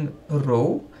one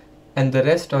row and the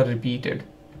rest are repeated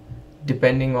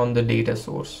depending on the data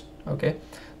source. Okay,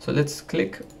 so let's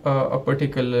click a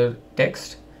particular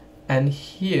text, and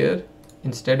here,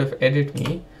 instead of edit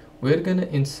me, we're gonna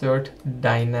insert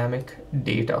dynamic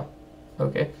data.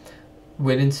 Okay,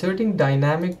 we're inserting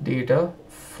dynamic data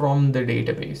from the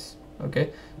database. Okay,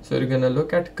 so we're gonna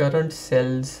look at current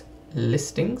cells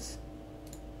listings.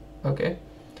 Okay,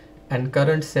 and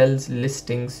current cells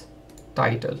listings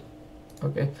title.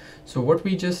 Okay, so what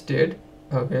we just did,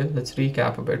 okay, let's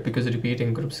recap a bit, because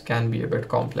repeating groups can be a bit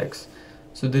complex.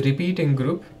 So the repeating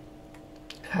group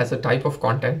has a type of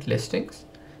content, listings.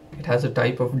 It has a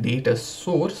type of data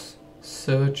source,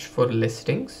 search for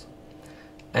listings,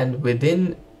 and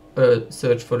within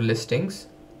search for listings,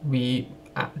 we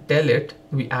tell it,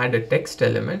 we add a text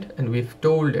element, and we've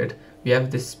told it we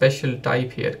have this special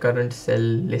type here, current cell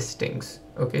listings.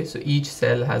 Okay, so each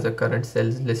cell has a current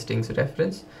cells listings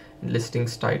reference and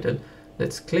listings title.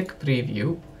 Let's click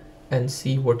preview and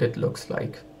see what it looks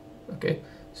like. Okay,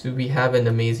 so we have an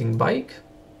amazing bike,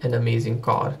 an amazing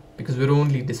car, because we're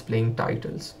only displaying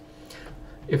titles.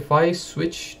 If I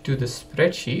switch to the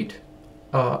spreadsheet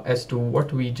as to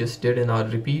what we just did in our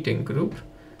repeating group,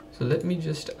 so let me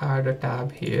just add a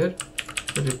tab here,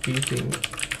 repeating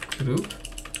group.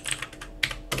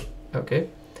 Okay,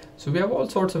 so we have all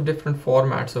sorts of different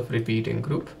formats of repeating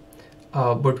group,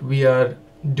 but we are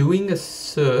doing a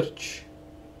search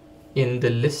in the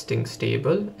listings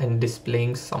table and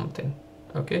displaying something.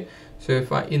 Okay, so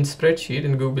if I, in spreadsheet,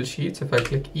 in Google Sheets, if I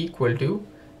click equal to,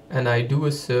 and I do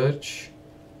a search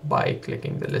by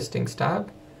clicking the listings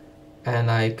tab,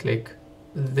 and I click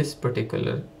this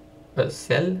particular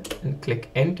cell and click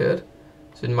enter,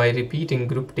 so in my repeating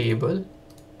group table,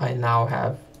 I now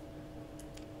have,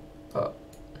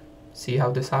 see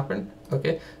how this happened?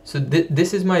 Okay, so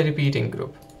this is my repeating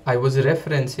group. I was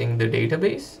referencing the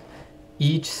database.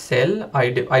 Each cell, I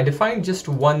defined just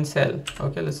one cell.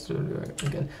 Okay, let's do it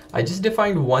again. I just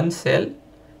defined one cell,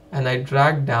 and I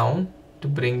dragged down to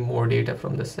bring more data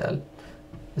from the cell.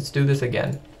 Let's do this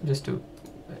again, just to,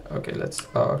 okay, let's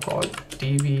call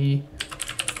TV,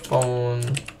 phone,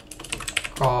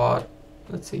 car.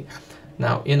 Let's see.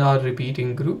 Now in our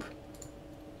repeating group,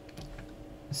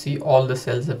 see, all the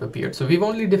cells have appeared. So we've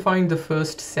only defined the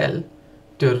first cell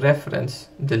to reference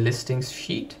the listings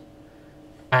sheet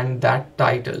and that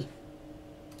title.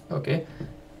 Okay,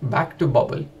 back to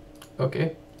Bubble.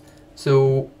 Okay,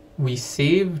 so we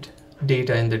saved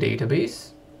data in the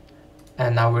database,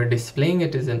 and now we're displaying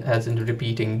it as a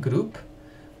repeating group,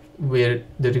 where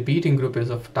the repeating group is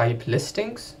of type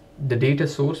listings. The data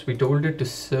source, we told it to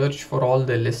search for all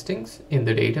the listings in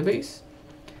the database,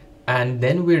 and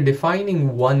then we're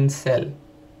defining one cell.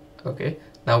 Okay,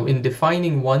 now in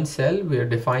defining one cell,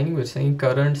 we're saying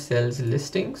current cells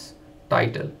listings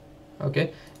title.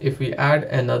 Okay, if we add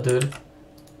another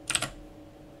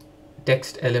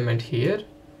text element here,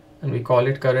 and we call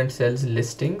it current cells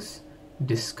listings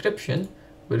description,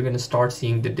 we're going to start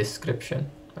seeing the description.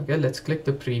 Okay, let's click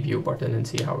the preview button and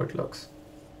see how it looks.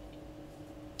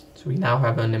 So we now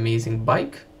have an amazing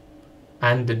bike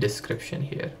and the description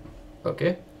here.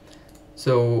 Okay,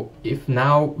 so if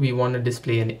now we want to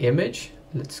display an image,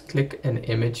 let's click an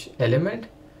image element.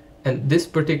 And this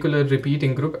particular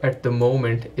repeating group at the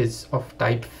moment is of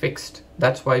type fixed.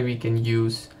 That's why we can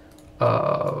use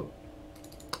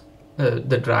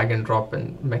the drag and drop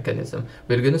mechanism.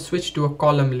 We're going to switch to a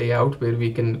column layout where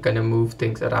we can kind of move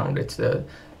things around. It's the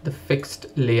fixed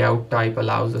layout type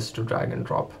allows us to drag and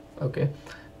drop. Okay,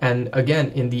 and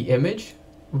again in the image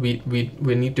we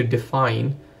need to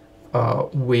define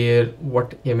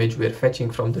what image we're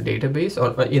fetching from the database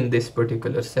or in this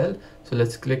particular cell. So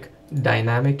let's click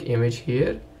dynamic image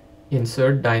here,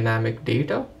 insert dynamic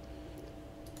data.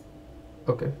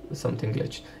 Okay, something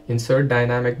glitched. Insert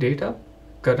dynamic data,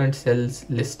 current cells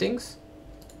listings,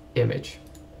 image.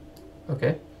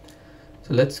 Okay,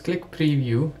 so let's click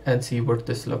preview and see what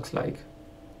this looks like.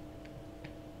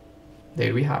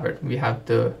 There we have it. We have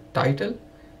the title,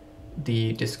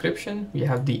 the description, we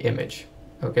have the image.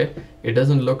 Okay, it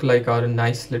doesn't look like our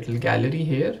nice little gallery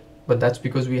here, but that's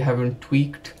because we haven't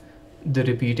tweaked the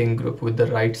repeating group with the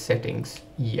right settings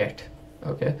yet.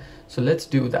 Okay, so let's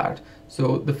do that.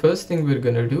 So the first thing we're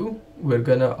gonna do, we're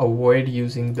gonna avoid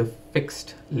using the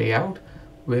fixed layout.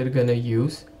 We're gonna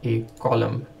use a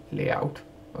column layout.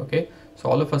 Okay, so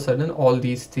all of a sudden all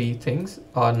these three things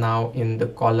are now in the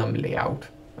column layout.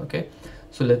 Okay,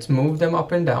 so let's move them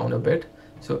up and down a bit.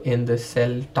 So in the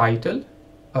cell title,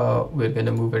 we're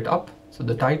gonna move it up. So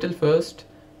the title first,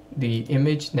 the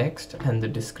image next, and the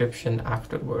description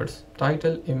afterwards.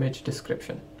 Title, image,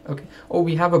 description. Okay. Oh,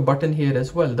 we have a button here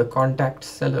as well, the contact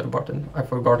seller button. I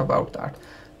forgot about that.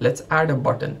 Let's add a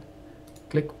button.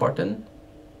 Click button,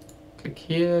 click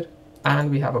here, and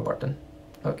we have a button.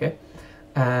 Okay,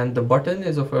 and the button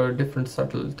is of a different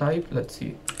subtle type. Let's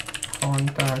see,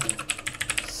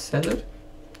 contact seller.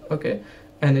 Okay,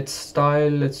 and its style,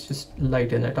 let's just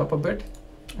lighten it up a bit.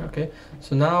 Okay,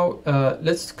 so now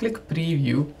let's click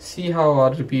preview, see how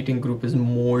our repeating group is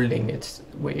molding its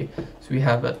way. So we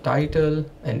have a title,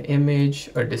 an image,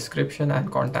 a description, and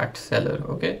contact seller.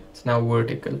 Okay, it's now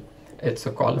vertical, it's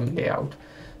a column layout.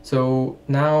 So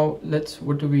now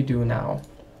what do we do now?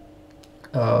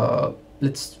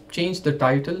 Let's change the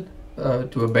title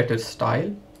to a better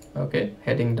style. Okay,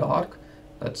 heading dark,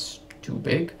 that's too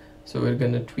big. So we're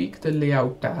going to tweak the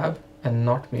layout tab and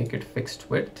not make it fixed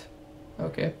width.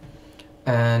 Okay,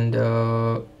 and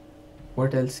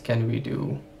what else can we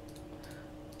do?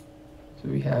 So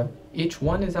we have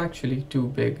H1 is actually too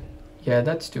big. Yeah,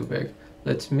 that's too big.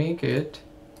 Let's make it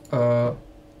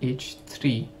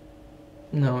H3.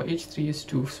 No, H3 is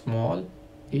too small.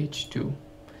 H2.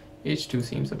 H2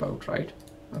 seems about right.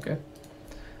 Okay,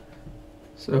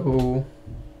 so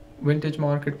vintage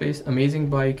marketplace, amazing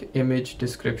bike, image,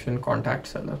 description, contact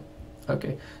seller.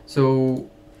 Okay, so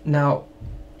now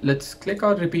let's click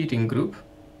our repeating group.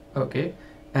 Okay,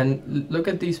 and look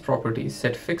at these properties.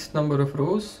 Set fixed number of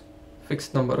rows,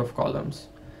 fixed number of columns.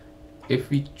 If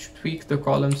we tweak the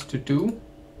columns to 2,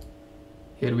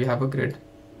 here we have a grid.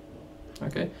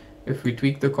 Okay, if we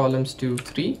tweak the columns to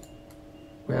 3,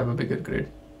 we have a bigger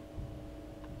grid.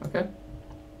 Okay,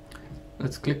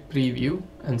 let's click preview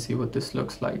and see what this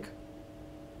looks like.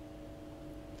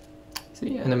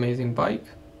 See, an amazing bike,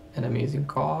 an amazing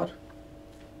car.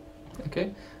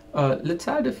 Okay, let's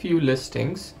add a few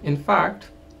listings. In fact,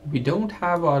 we don't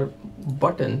have our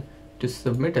button to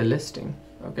submit a listing.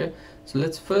 Okay, so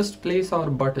let's first place our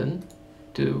button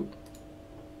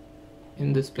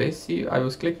in this place. See, I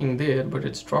was clicking there, but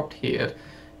it's dropped here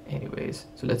anyways.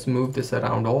 So let's move this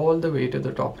around all the way to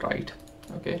the top right.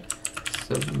 Okay,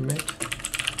 submit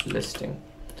listing.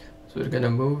 So we're gonna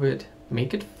move it,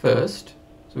 make it first.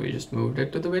 So we just moved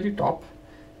it to the very top.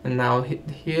 And now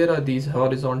here are these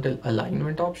horizontal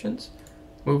alignment options.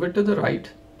 Move it to the right,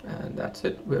 and that's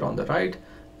it. We're on the right.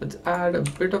 Let's add a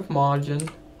bit of margin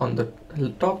on the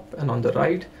top, and on the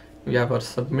right, we have our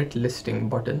submit listing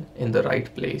button in the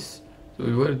right place. So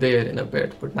we were there in a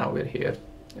bit, but now we're here.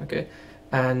 Okay,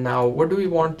 and now what do we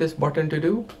want this button to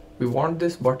do? We want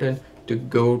this button to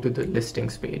go to the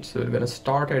listings page. So we're going to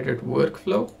start edit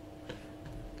workflow.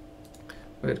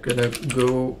 We're going to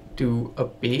go to a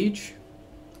page,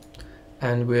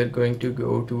 and we're going to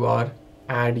go to our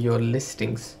add your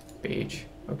listings page.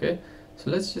 Okay,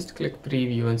 so let's just click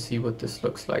preview and see what this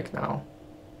looks like now.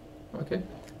 Okay,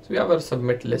 so we have our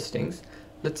submit listings.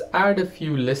 Let's add a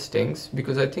few listings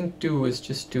because I think 2 is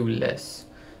just too less.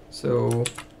 So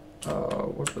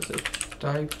what was it?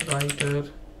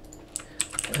 Typewriter,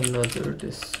 another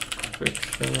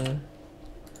description,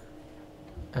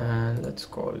 and let's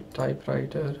call it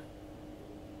typewriter.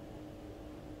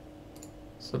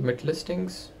 Submit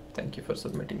listings. Thank you for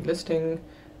submitting listing.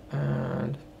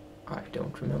 And I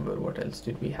don't remember what else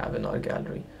did we have in our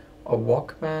gallery. A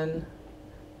Walkman,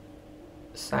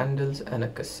 sandals, and a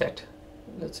cassette.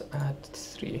 Let's add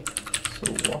 3.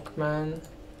 So Walkman,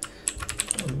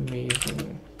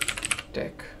 amazing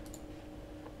tech.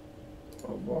 A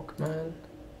Walkman,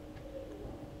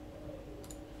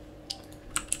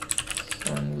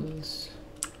 sandals,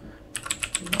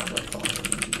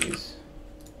 marathon these.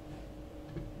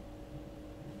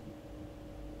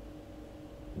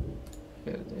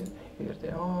 Here they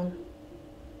are.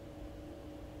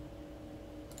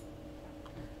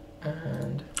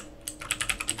 And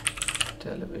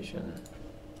television,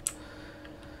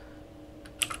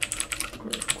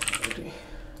 great quality.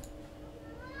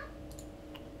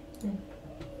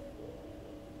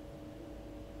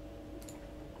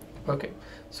 Okay,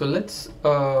 so let's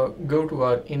go to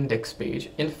our index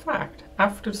page. In fact,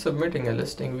 after submitting a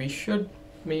listing, we should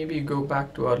maybe go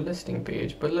back to our listing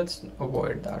page, but let's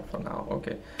avoid that for now.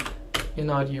 Okay,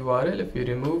 in our URL, if we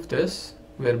remove this,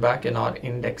 we're back in our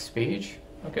index page.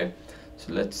 Okay,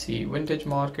 so let's see, vintage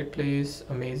marketplace,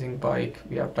 amazing bike,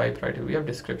 we have typewriter, we have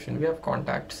description, we have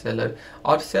contact seller.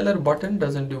 Our seller button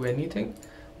doesn't do anything,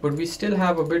 but we still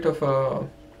have a bit of a,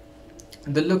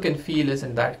 the look and feel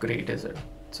isn't that great, is it?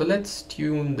 So let's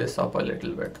tune this up a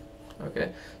little bit.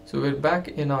 Okay, so we're back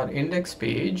in our index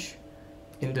page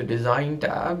in the design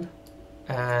tab,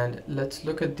 and let's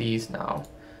look at these now.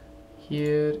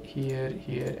 Here, here,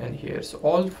 here, and here. So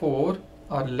all 4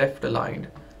 are left aligned.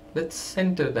 Let's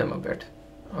center them a bit.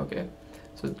 Okay,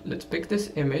 so let's pick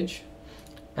this image,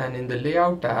 and in the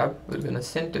layout tab, we're gonna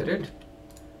center it.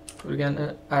 We're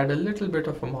gonna add a little bit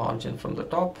of a margin from the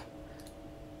top.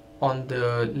 On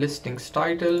the listings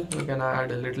title, we're gonna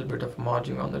add a little bit of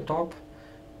margin on the top.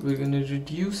 We're gonna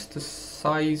reduce the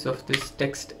size of this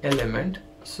text element.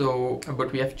 So,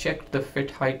 but we have checked the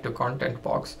fit height to content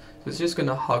box. So it's just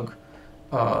gonna hug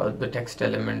the text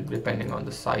element depending on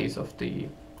the size of the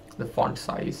font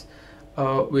size.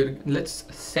 Let's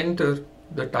center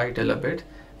the title a bit,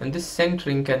 and this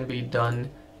centering can be done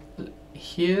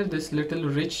here, this little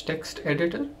rich text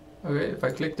editor. Okay, if I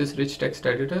click this rich text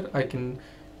editor, I can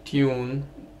tune,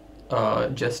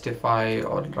 justify,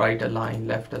 or right align,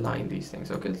 left align these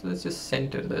things. Okay, so let's just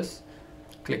center this.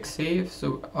 Click save.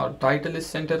 So our title is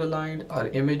center aligned, our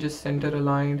image is center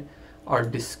aligned, our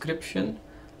description,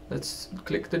 let's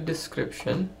click the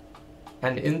description,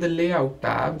 and in the layout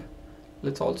tab,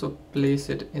 let's also place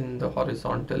it in the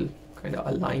horizontal kind of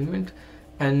alignment,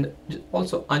 and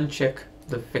also uncheck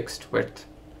the fixed width.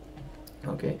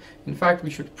 Okay, in fact,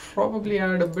 we should probably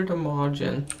add a bit of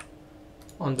margin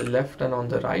on the left and on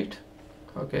the right.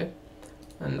 Okay,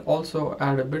 and also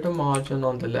add a bit of margin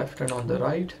on the left and on the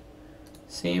right.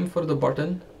 Same for the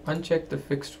button, uncheck the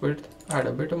fixed width, add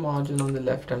a bit of margin on the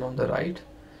left and on the right.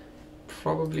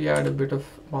 Probably add a bit of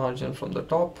margin from the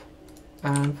top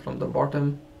and from the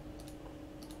bottom,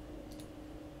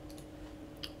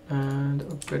 and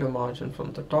a bit of margin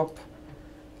from the top.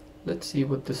 Let's see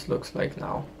what this looks like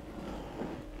now.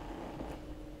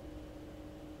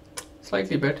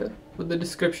 Slightly better, but the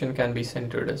description can be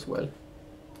centered as well.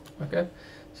 Okay,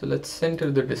 so let's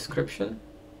center the description.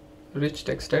 Rich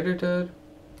text editor,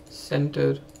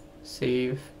 center,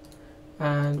 save,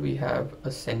 and we have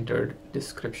a centered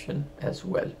description as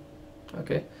well.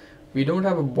 Okay, we don't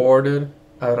have a border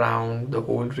around the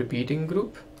whole repeating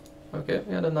group. Okay,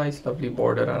 we had a nice lovely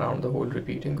border around the whole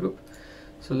repeating group.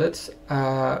 So let's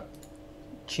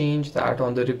change that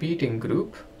on the repeating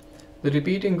group. The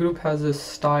repeating group has a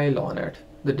style on it,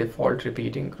 the default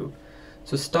repeating group.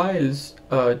 So styles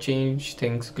change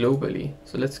things globally.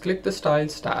 So let's click the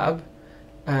styles tab,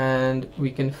 and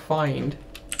we can find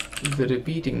the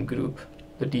repeating group,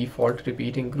 the default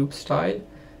repeating group style,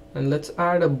 and let's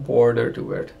add a border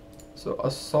to it. So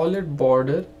a solid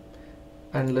border,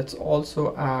 and let's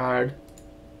also add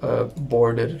a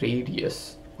border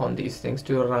radius on these things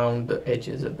to round the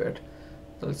edges a bit.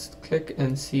 So let's click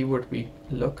and see what we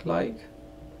look like.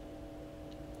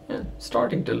 Yeah,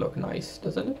 starting to look nice,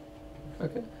 doesn't it?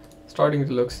 Okay, starting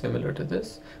to look similar to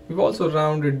this. We've also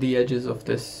rounded the edges of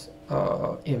this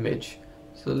image.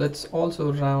 So let's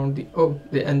also round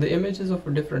and the image is of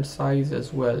a different size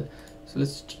as well. So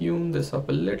let's tune this up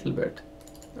a little bit.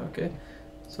 Okay,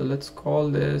 so let's call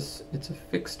this, it's a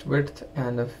fixed width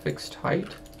and a fixed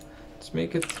height. Let's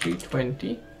make it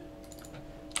 320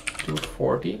 to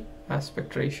 40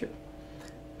 aspect ratio.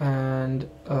 And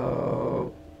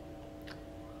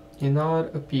in our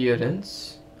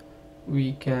appearance,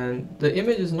 the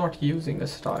image is not using a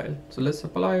style, so let's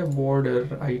apply a border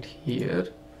right here,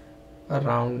 a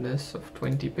roundness of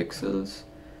 20 pixels,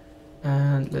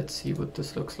 and let's see what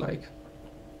this looks like.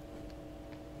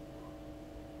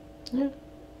 Yeah,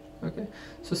 okay,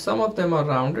 so some of them are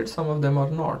rounded, some of them are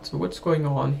not. So what's going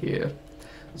on here?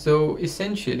 So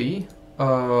essentially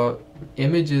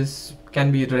images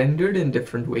can be rendered in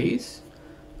different ways,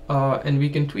 and we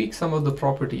can tweak some of the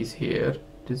properties here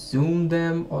to zoom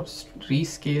them or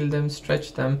rescale them,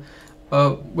 stretch them.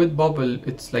 With Bubble,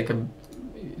 it's like it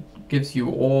gives you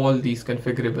all these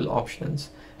configurable options,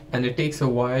 and it takes a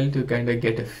while to kind of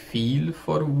get a feel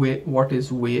for what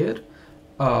is where,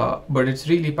 but it's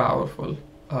really powerful.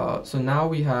 So now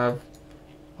we have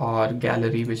our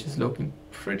gallery, which is looking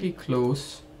pretty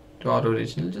close to our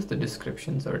original, just the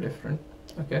descriptions are different.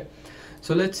 Okay,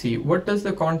 so let's see, what does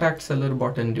the contact seller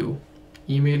button do?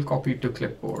 Email copy to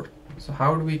clipboard. So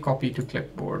how do we copy to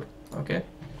clipboard? Okay,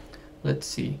 let's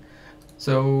see.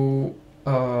 So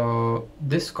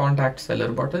this contact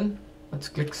seller button, let's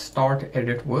click start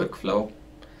edit workflow,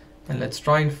 and let's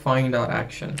try and find our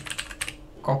action.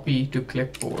 Copy to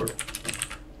clipboard.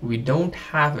 We don't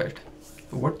have it.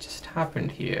 What just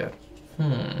happened here?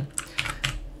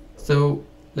 So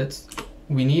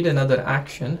we need another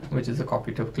action, which is a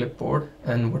copy to clipboard,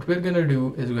 and what we're going to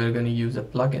do is we're going to use a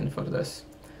plugin for this.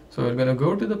 So we're going to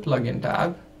go to the plugin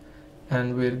tab,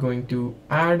 and we're going to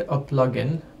add a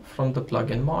plugin from the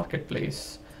plugin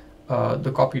marketplace.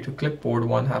 The copy to clipboard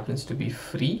one happens to be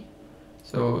free,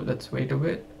 so let's wait a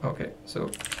bit. Okay, so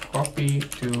copy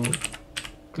to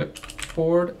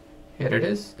clipboard, here it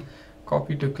is.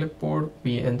 Copy to clipboard,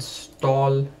 we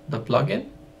install the plugin,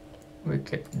 we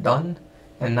click done,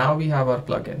 and now we have our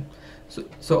plugin.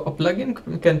 So a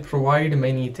plugin can provide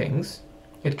many things.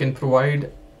 It can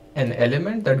provide an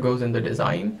element that goes in the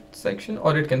design section,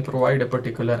 or it can provide a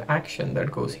particular action that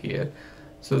goes here.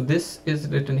 So this is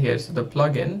written here. So the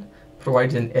plugin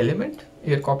provides an element,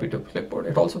 here copy to clipboard.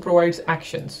 It also provides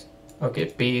actions. Okay,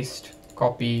 paste,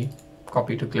 copy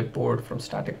to clipboard from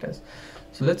static test.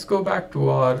 So let's go back to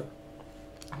our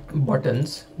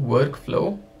buttons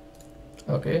workflow.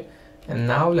 Okay, and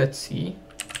now let's see,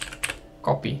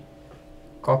 copy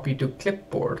to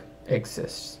clipboard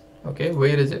exists. Okay,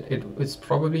 where is it? It's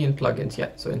probably in plugins. Yeah,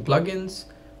 so in plugins,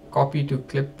 copy to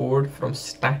clipboard from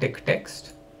static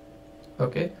text.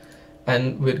 Okay,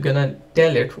 and we're gonna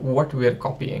tell it what we're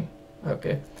copying.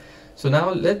 Okay, so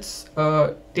now let's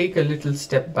take a little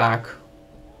step back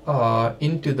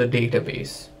into the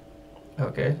database.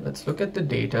 Okay, let's look at the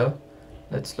data.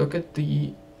 Let's look at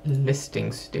the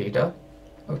listings data.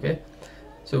 Okay,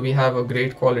 so we have a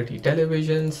great quality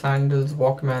television, sandals,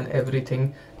 Walkman,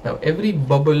 everything. Now every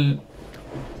Bubble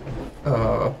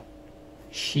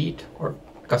sheet or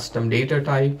custom data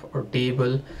type or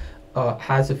table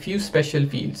has a few special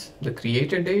fields: the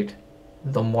created date,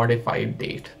 the modified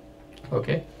date.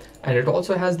 Okay, and it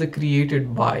also has the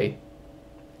created by.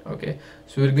 Okay,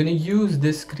 so we're going to use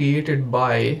this created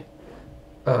by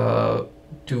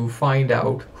to find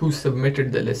out who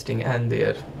submitted the listing and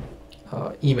their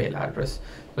email address.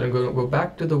 So I'm going to go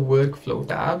back to the workflow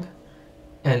tab,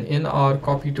 and in our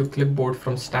copy to clipboard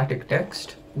from static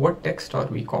text, what text are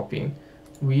we copying?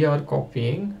 We are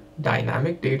copying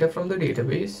dynamic data from the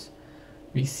database.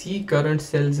 We see current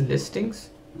sales listings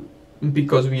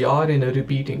because we are in a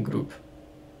repeating group.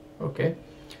 Okay,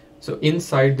 so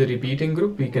inside the repeating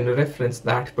group, we can reference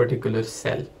that particular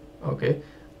cell. Okay,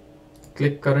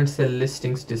 click current cell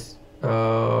listings,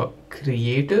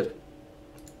 creator,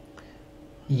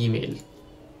 email.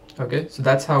 Okay, so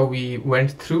that's how we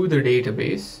went through the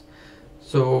database.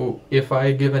 So if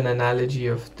I give an analogy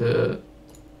of the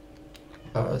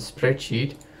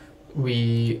spreadsheet,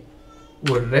 we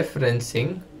were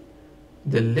referencing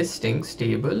the listings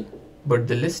table, but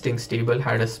the listings table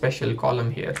had a special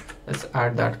column here. Let's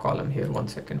add that column here, 1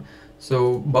 second.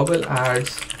 So Bubble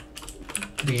adds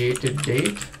created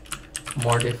date,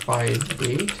 modified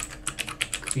date,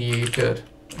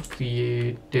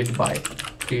 created by.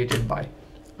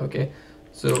 Okay,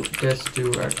 so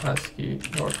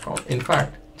test2@ascii.com. In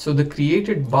fact, so the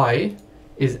created by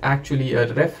is actually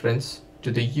a reference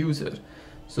to the user.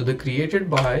 So the created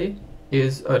by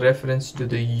is a reference to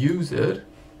the user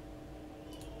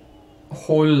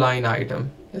whole line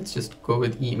item. Let's just go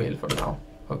with email for now.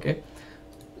 Okay,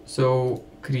 so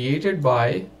created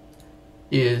by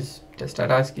is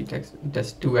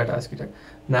test2@ascii.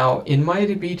 Now in my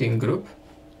repeating group,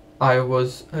 I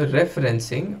was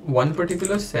referencing one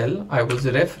particular cell. I was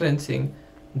referencing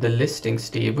the listings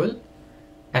table,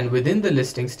 and within the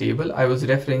listings table, I was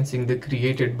referencing the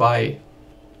created by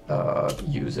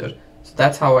user. So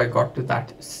that's how I got to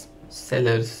that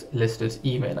seller's listed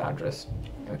email address.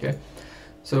 Okay,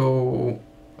 so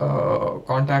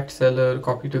contact seller,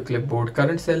 copy to clipboard,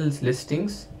 current sales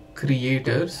listings,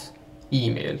 creators,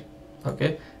 email.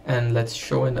 Okay, and let's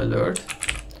show an alert.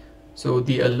 So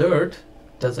the alert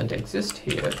doesn't exist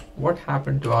here. What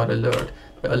happened to our alert?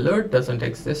 The alert doesn't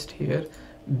exist here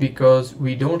because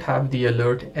we don't have the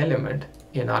alert element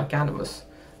in our canvas.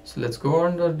 So let's go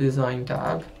under design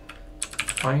tab,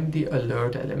 find the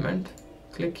alert element,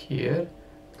 click here,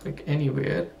 click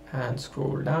anywhere, and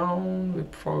scroll down. We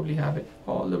probably have it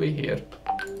all the way here.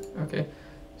 Okay,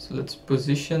 so let's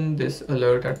position this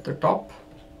alert at the top,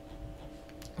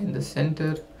 in the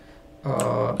center,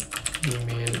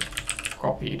 email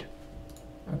copied.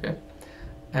 Okay,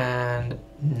 and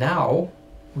now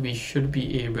we should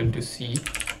be able to see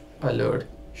alert,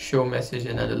 show message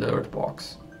in an alert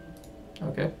box.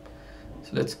 Okay, so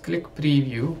let's click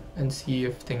preview and see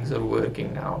if things are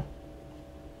working now.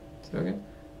 So, okay,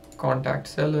 contact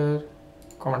seller,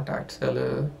 contact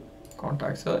seller,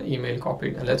 contact seller, email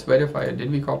copied, and let's verify it.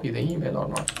 Did we copy the email or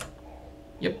not?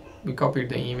 Yep, we copied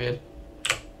the email.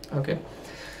 Okay,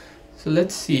 so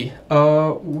let's see.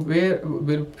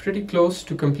 We're pretty close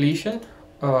to completion.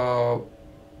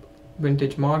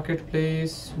 Vintage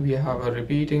marketplace, we have a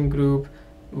repeating group.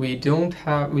 We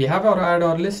have our add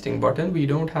our listing button. We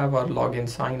don't have our login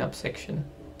sign up section.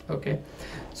 Okay,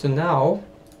 so now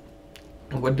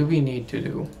what do we need to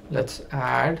do? Let's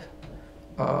add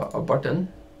a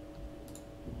button.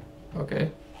 Okay,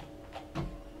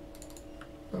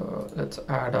 let's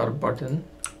add our button,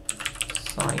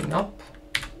 sign up.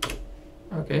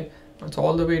 Okay, it's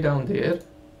all the way down there.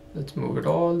 Let's move it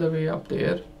all the way up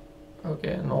there.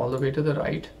 Okay, and all the way to the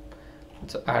right.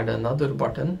 Let's add another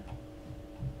button.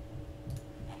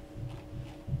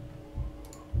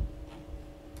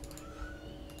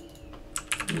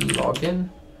 Login.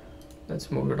 Let's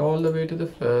move it all the way to the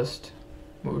first,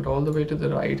 move it all the way to the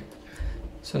right.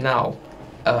 So now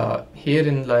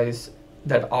herein lies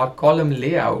that our column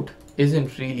layout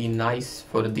isn't really nice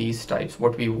for these types.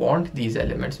 What we want these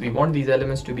elements, we want these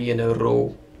elements to be in a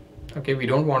row. Okay, we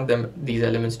don't want these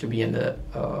elements to be in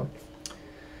a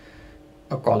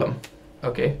column.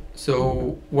 Okay,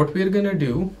 so what we're gonna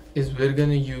do is we're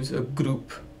gonna use a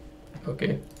group.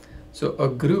 Okay, so a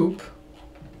group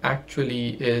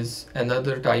actually is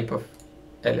another type of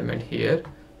element here.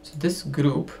 So this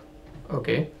group,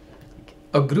 okay,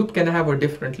 a group can have a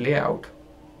different layout.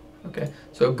 Okay,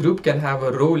 so a group can have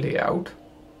a row layout.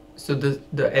 So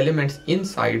the elements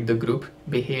inside the group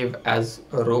behave as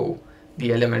a row.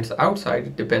 The elements outside,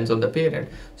 it depends on the parent.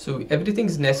 So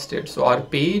everything's nested. So our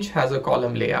page has a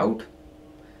column layout,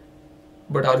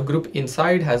 but our group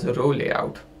inside has a row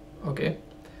layout. Okay,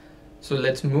 so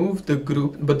let's move the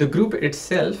group, but the group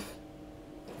itself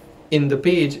in the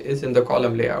page is in the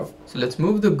column layout. So let's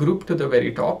move the group to the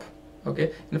very top.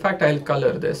 Okay, in fact, I'll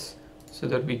color this so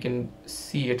that we can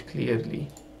see it clearly.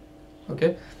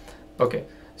 Okay, okay,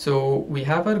 so we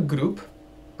have our group.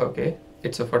 Okay,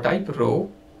 it's of a type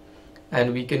row,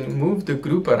 and we can move the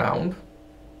group around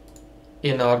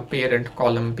in our parent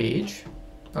column page.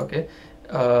 Okay,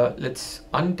 let's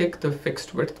untick the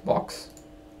fixed width box.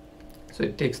 So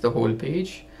it takes the whole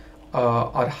page.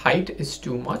 Our height is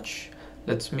too much.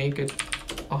 Let's make it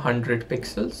 100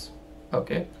 pixels.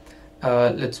 Okay,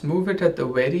 let's move it at the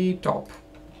very top.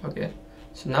 Okay,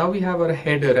 so now we have our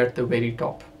header at the very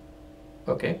top.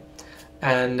 Okay,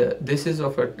 and this is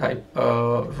of a type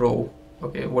row.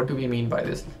 Okay, what do we mean by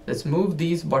this? Let's move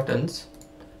these buttons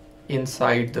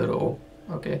inside the row.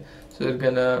 Okay, so we're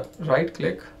gonna right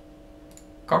click,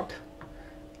 cut,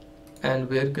 and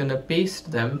we're gonna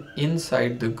paste them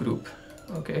inside the group.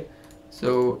 Okay,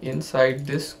 so inside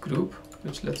this group,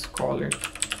 which let's call it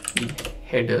the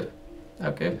header.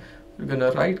 Okay, we're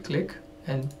gonna right click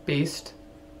and paste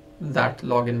that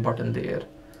login button there.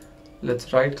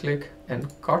 Let's right click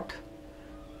and cut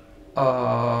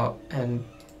and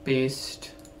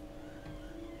paste.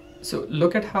 So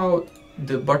look at how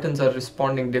the buttons are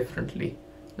responding differently.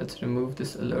 Let's remove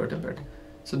this alert a bit.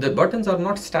 So the buttons are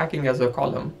not stacking as a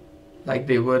column like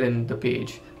they were in the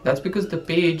page. That's because the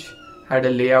page had a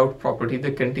layout property.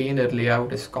 The container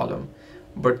layout is column,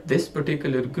 but this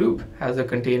particular group has a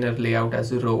container layout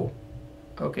as a row.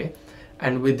 Okay,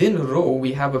 and within row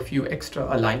we have a few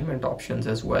extra alignment options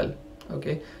as well.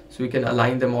 Okay, so we can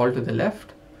align them all to the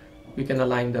left, we can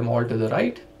align them all to the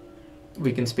right,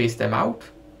 we can space them out,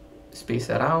 space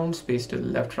around, space to the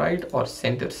left, right, or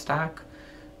center stack.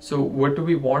 So what do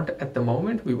we want at the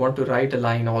moment? We want to right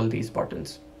align all these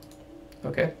buttons.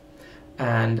 Okay,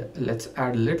 and let's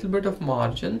add a little bit of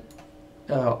margin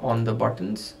on the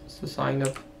buttons. So sign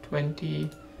up 20,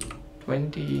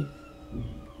 20,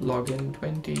 login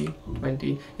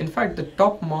 2020. In fact, the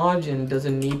top margin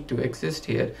doesn't need to exist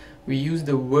here. We use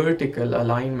the vertical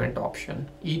alignment option.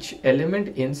 Each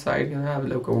element inside can have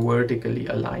like a vertically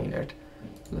align it.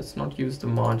 Let's not use the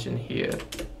margin here.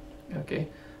 Okay,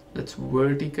 let's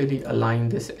vertically align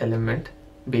this element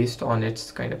based on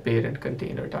its kind of parent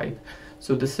container type.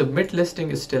 So the submit listing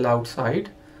is still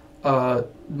outside.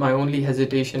 My only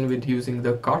hesitation with using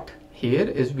the cut here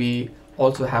is we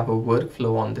also have a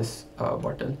workflow on this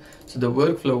button. So the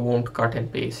workflow won't cut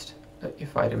and paste,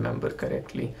 if I remember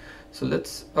correctly. So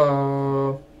let's,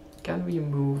 can we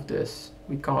move this?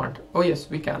 We can't. Oh yes,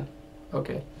 we can.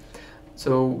 Okay.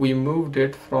 So we moved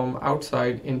it from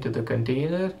outside into the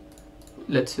container.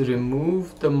 Let's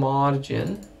remove the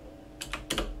margin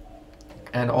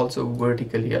and also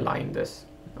vertically align this.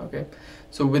 Okay.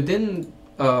 So within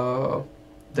the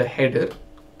header,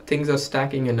 things are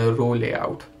stacking in a row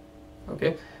layout.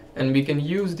 Okay, and we can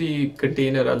use the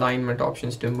container alignment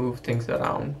options to move things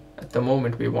around. At the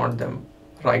moment we want them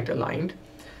right aligned,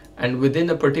 and within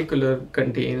a particular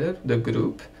container, the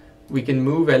group, we can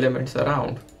move elements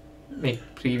around, make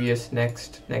previous,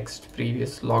 next,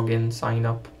 previous, login, sign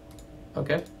up.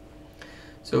 Okay,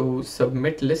 so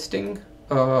submit listing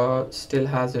still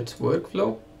has its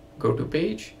workflow. Go to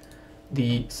page.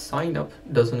 The sign up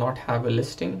does not have a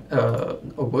listing, a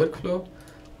workflow.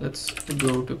 Let's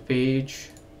go to page,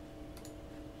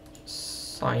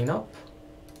 sign up,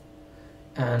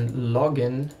 and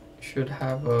login should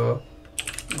have a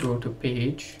go to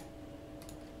page,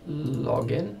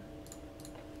 login.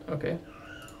 Okay,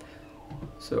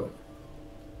 so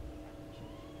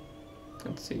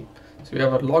let's see. So we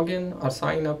have our login, our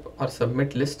sign up, our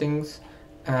submit listings,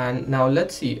 and now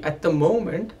let's see. At the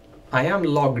moment, I am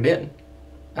logged in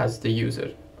as the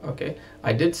user. Okay,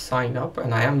 I did sign up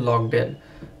and I am logged in.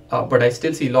 But I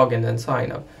still see login and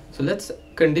sign up. So let's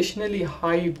conditionally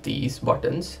hide these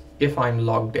buttons if I'm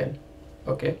logged in.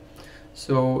 Okay,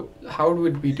 so how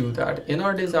would we do that? In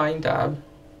our design tab,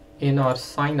 in our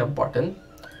sign up button,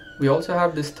 we also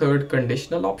have this third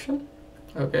conditional option.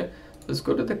 Okay, let's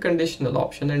go to the conditional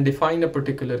option and define a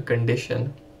particular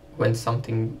condition when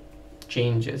something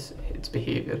changes its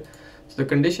behavior. So the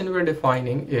condition we're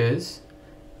defining is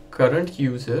current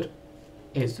user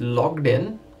is logged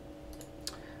in.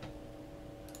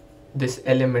 This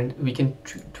element, we can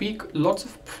tweak lots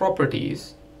of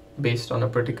properties based on a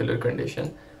particular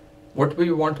condition. What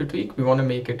we want to tweak, we want to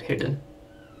make it hidden.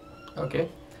 Okay,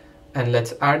 and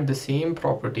let's add the same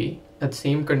property, that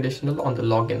same conditional on the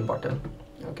login button.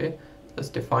 Okay, let's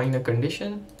define a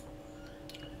condition.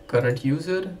 Current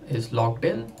user is logged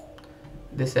in.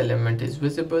 This element is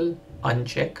visible,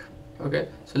 uncheck. Okay,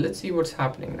 so let's see what's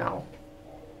happening now.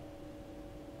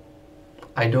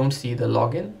 I don't see the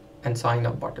login and sign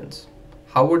up buttons.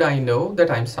 How would I know that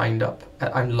I'm signed up?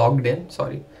 I'm logged in,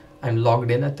 sorry. I'm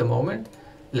logged in at the moment.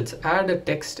 Let's add a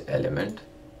text element.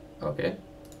 Okay,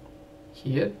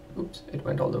 here, oops, it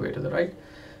went all the way to the right.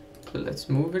 So let's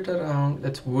move it around.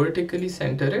 Let's vertically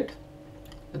center it.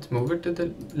 Let's move it to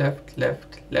the left,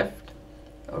 left, left.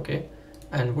 Okay,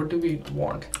 and what do we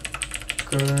want?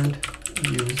 Current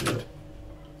user.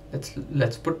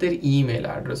 Let's put their email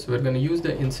address. We're going to use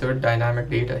the insert dynamic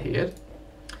data here,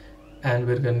 and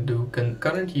we're going to do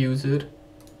current user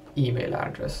email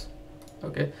address.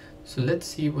 Okay, so let's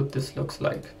see what this looks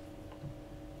like.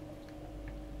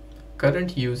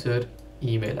 Current user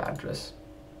email address.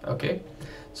 Okay,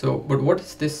 so but what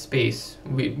is this space?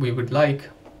 We would like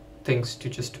things to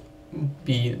just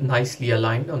be nicely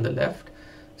aligned on the left.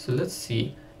 So let's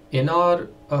see, in our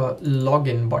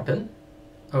login button,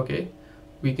 okay,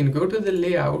 we can go to the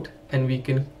layout and we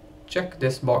can check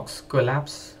this box,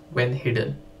 collapse when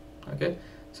hidden. Okay,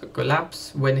 so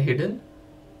collapse when hidden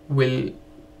will,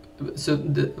 so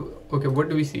the, okay, what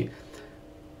do we see?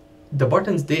 The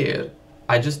button's there,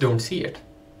 I just don't see it.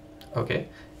 Okay,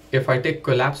 if I take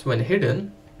collapse when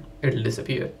hidden, it'll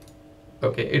disappear.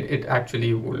 Okay, it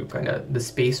actually will kind of, the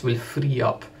space will free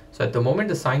up. So at the moment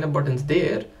the sign up button's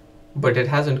there, but it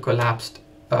hasn't collapsed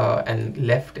and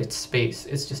left its space.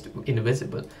 It's just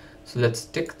invisible. So let's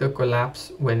tick the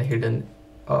collapse when hidden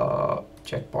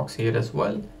checkbox here as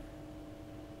well.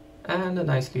 And a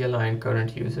nicely aligned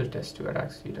current user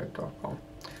test2@axeatech.com.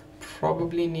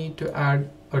 Probably need to add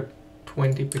a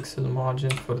 20 pixel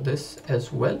margin for this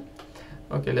as well.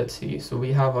 Okay, let's see. So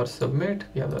we have our submit,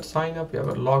 we have our sign up, we have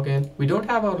our login. We don't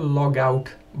have our log out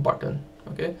button.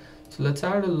 Okay, so let's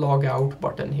add a log out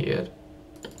button here.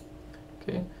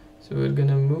 Okay, so we're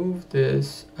gonna move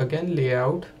this again,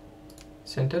 layout,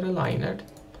 center align it,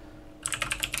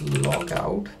 log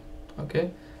out.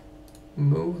 Okay,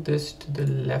 move this to the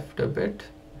left a bit,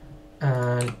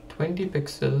 and 20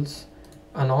 pixels.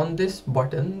 And on this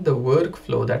button, the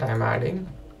workflow that I'm adding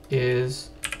is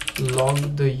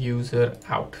log the user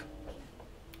out.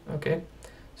 Okay,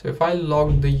 so if I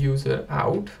log the user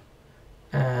out,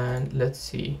 and let's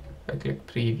see, if I click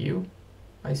preview,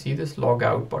 I see this log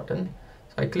out button.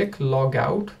 So I click log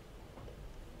out.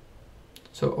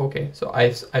 So okay, so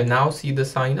I now see the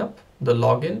sign up, the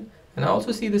login, and I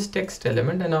also see this text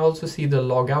element, and I also see the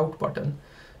log out button.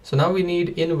 So now we need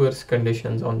inverse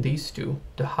conditions on these two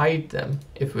to hide them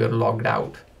if we're logged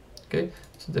out. Okay,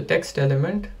 so the text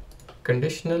element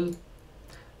conditional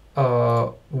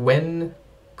when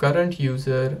current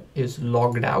user is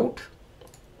logged out,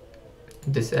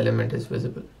 this element is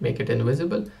visible, make it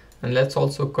invisible. And let's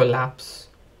also collapse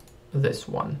this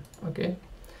one. Okay,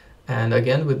 and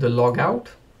again with the log out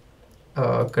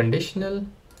conditional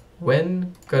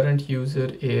when current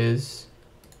user is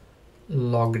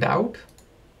logged out,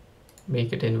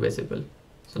 make it invisible.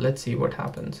 So let's see what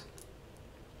happens.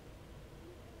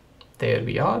 There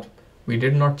we are. We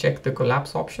did not check the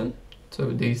collapse option,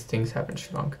 so these things haven't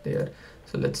shrunk there.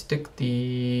 So let's tick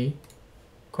the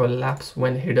collapse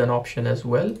when hidden option as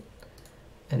well.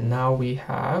 And now we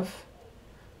have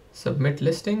submit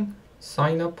listing,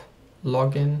 sign up,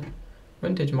 login,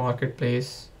 vintage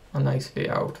marketplace, a nice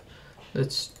layout.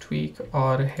 Let's tweak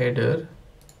our header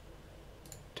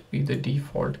to be the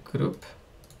default group.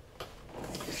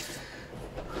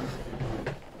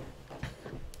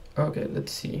 Okay,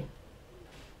 let's see.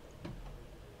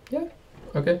 Yeah,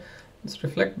 okay, let's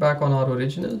reflect back on our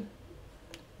original.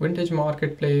 Vintage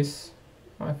marketplace,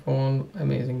 iPhone,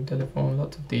 amazing telephone,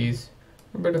 lots of these.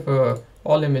 A bit of a,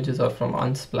 all images are from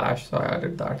Unsplash, so I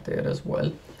added that there as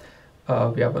well.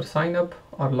 We have our sign up,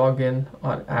 our login,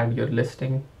 our add your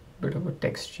listing, bit of a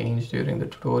text change during the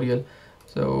tutorial.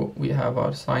 So we have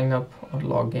our sign up, our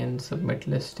login, submit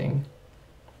listing.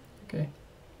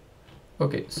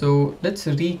 Okay, so let's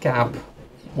recap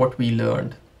what we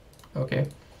learned. Okay,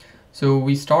 so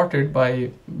we started by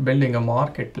building a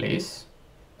marketplace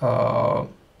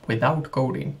without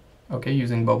coding, okay,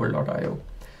 using bubble.io.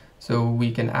 So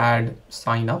we can add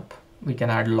sign up, we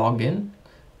can add login,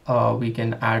 we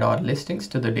can add our listings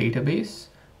to the database.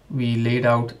 We laid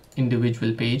out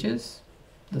individual pages,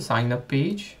 the sign up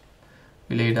page,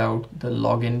 we laid out the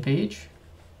login page.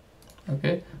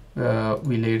 Okay,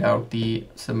 we laid out the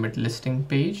submit listing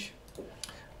page.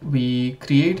 We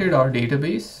created our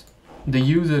database. The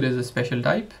user is a special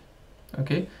type.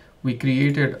 Okay, we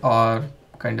created our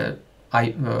kind of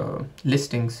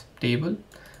listings table.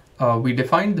 We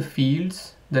defined the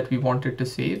fields that we wanted to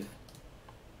save.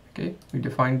 Okay, we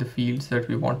defined the fields that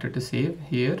we wanted to save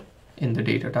here in the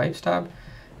data types tab,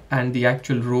 and the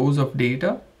actual rows of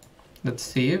data that's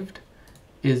saved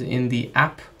is in the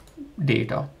app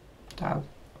data tab.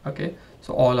 Okay,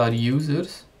 so all our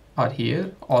users are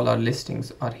here, all our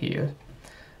listings are here.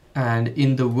 And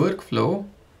in the workflow,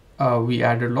 we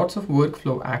added lots of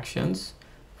workflow actions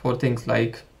for things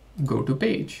like go to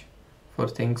page, for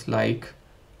things like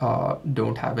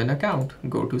don't have an account,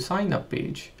 go to sign up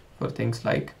page, for things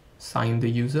like sign the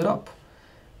user up.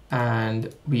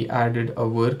 And we added a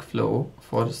workflow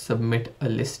for submit a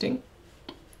listing.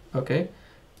 Okay,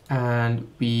 and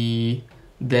we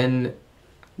then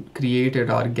created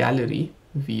our gallery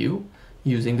view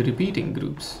using repeating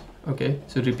groups. Okay,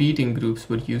 so repeating groups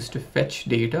were used to fetch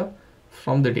data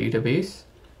from the database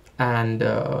and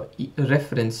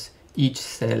reference each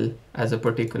cell as a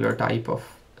particular type of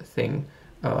thing,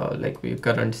 like we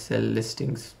current cell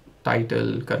listings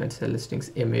title, current cell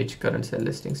listings image, current cell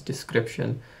listings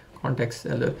description, context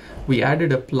seller. We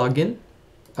added a plugin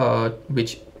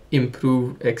which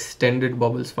improved extended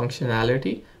bubbles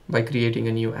functionality by creating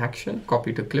a new action,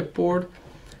 copy to clipboard.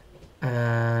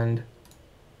 And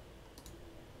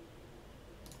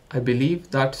I believe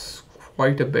that's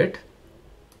quite a bit.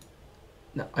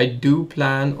 Now, I do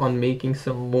plan on making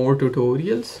some more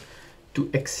tutorials to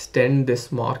extend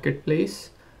this marketplace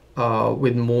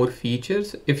with more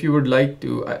features. If you would like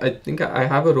to, I think I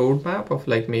have a roadmap of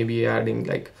like maybe adding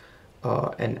like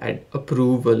an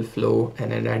approval flow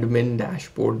and an admin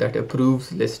dashboard that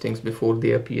approves listings before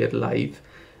they appear live,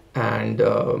 and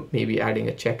maybe adding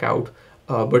a checkout.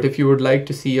 But if you would like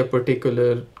to see a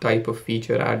particular type of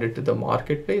feature added to the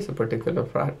marketplace, a particular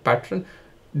pattern,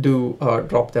 do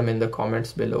drop them in the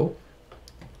comments below.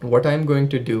 What I'm going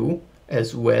to do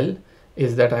as well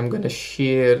is that I'm going to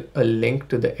share a link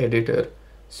to the editor,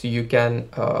 so you can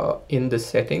in the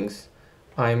settings,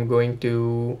 I'm going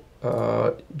to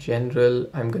general,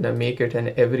 I'm going to make it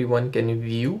an everyone can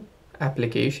view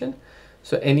application.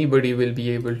 So anybody will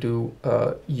be able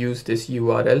to use this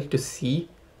URL to see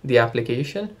the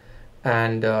application,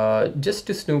 and just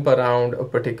to snoop around a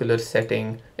particular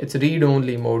setting. It's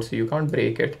read-only mode, so you can't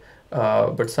break it.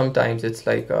 But sometimes it's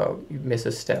like you miss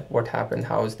a step. What happened?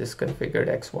 How is this configured?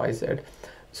 X, Y, Z.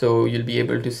 So you'll be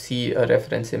able to see a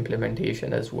reference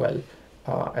implementation as well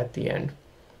at the end.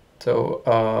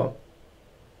 So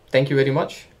thank you very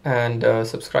much, and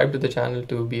subscribe to the channel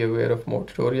to be aware of more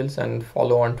tutorials, and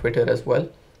follow on Twitter as well,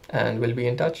 and we'll be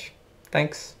in touch.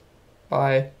 Thanks.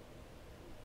 Bye.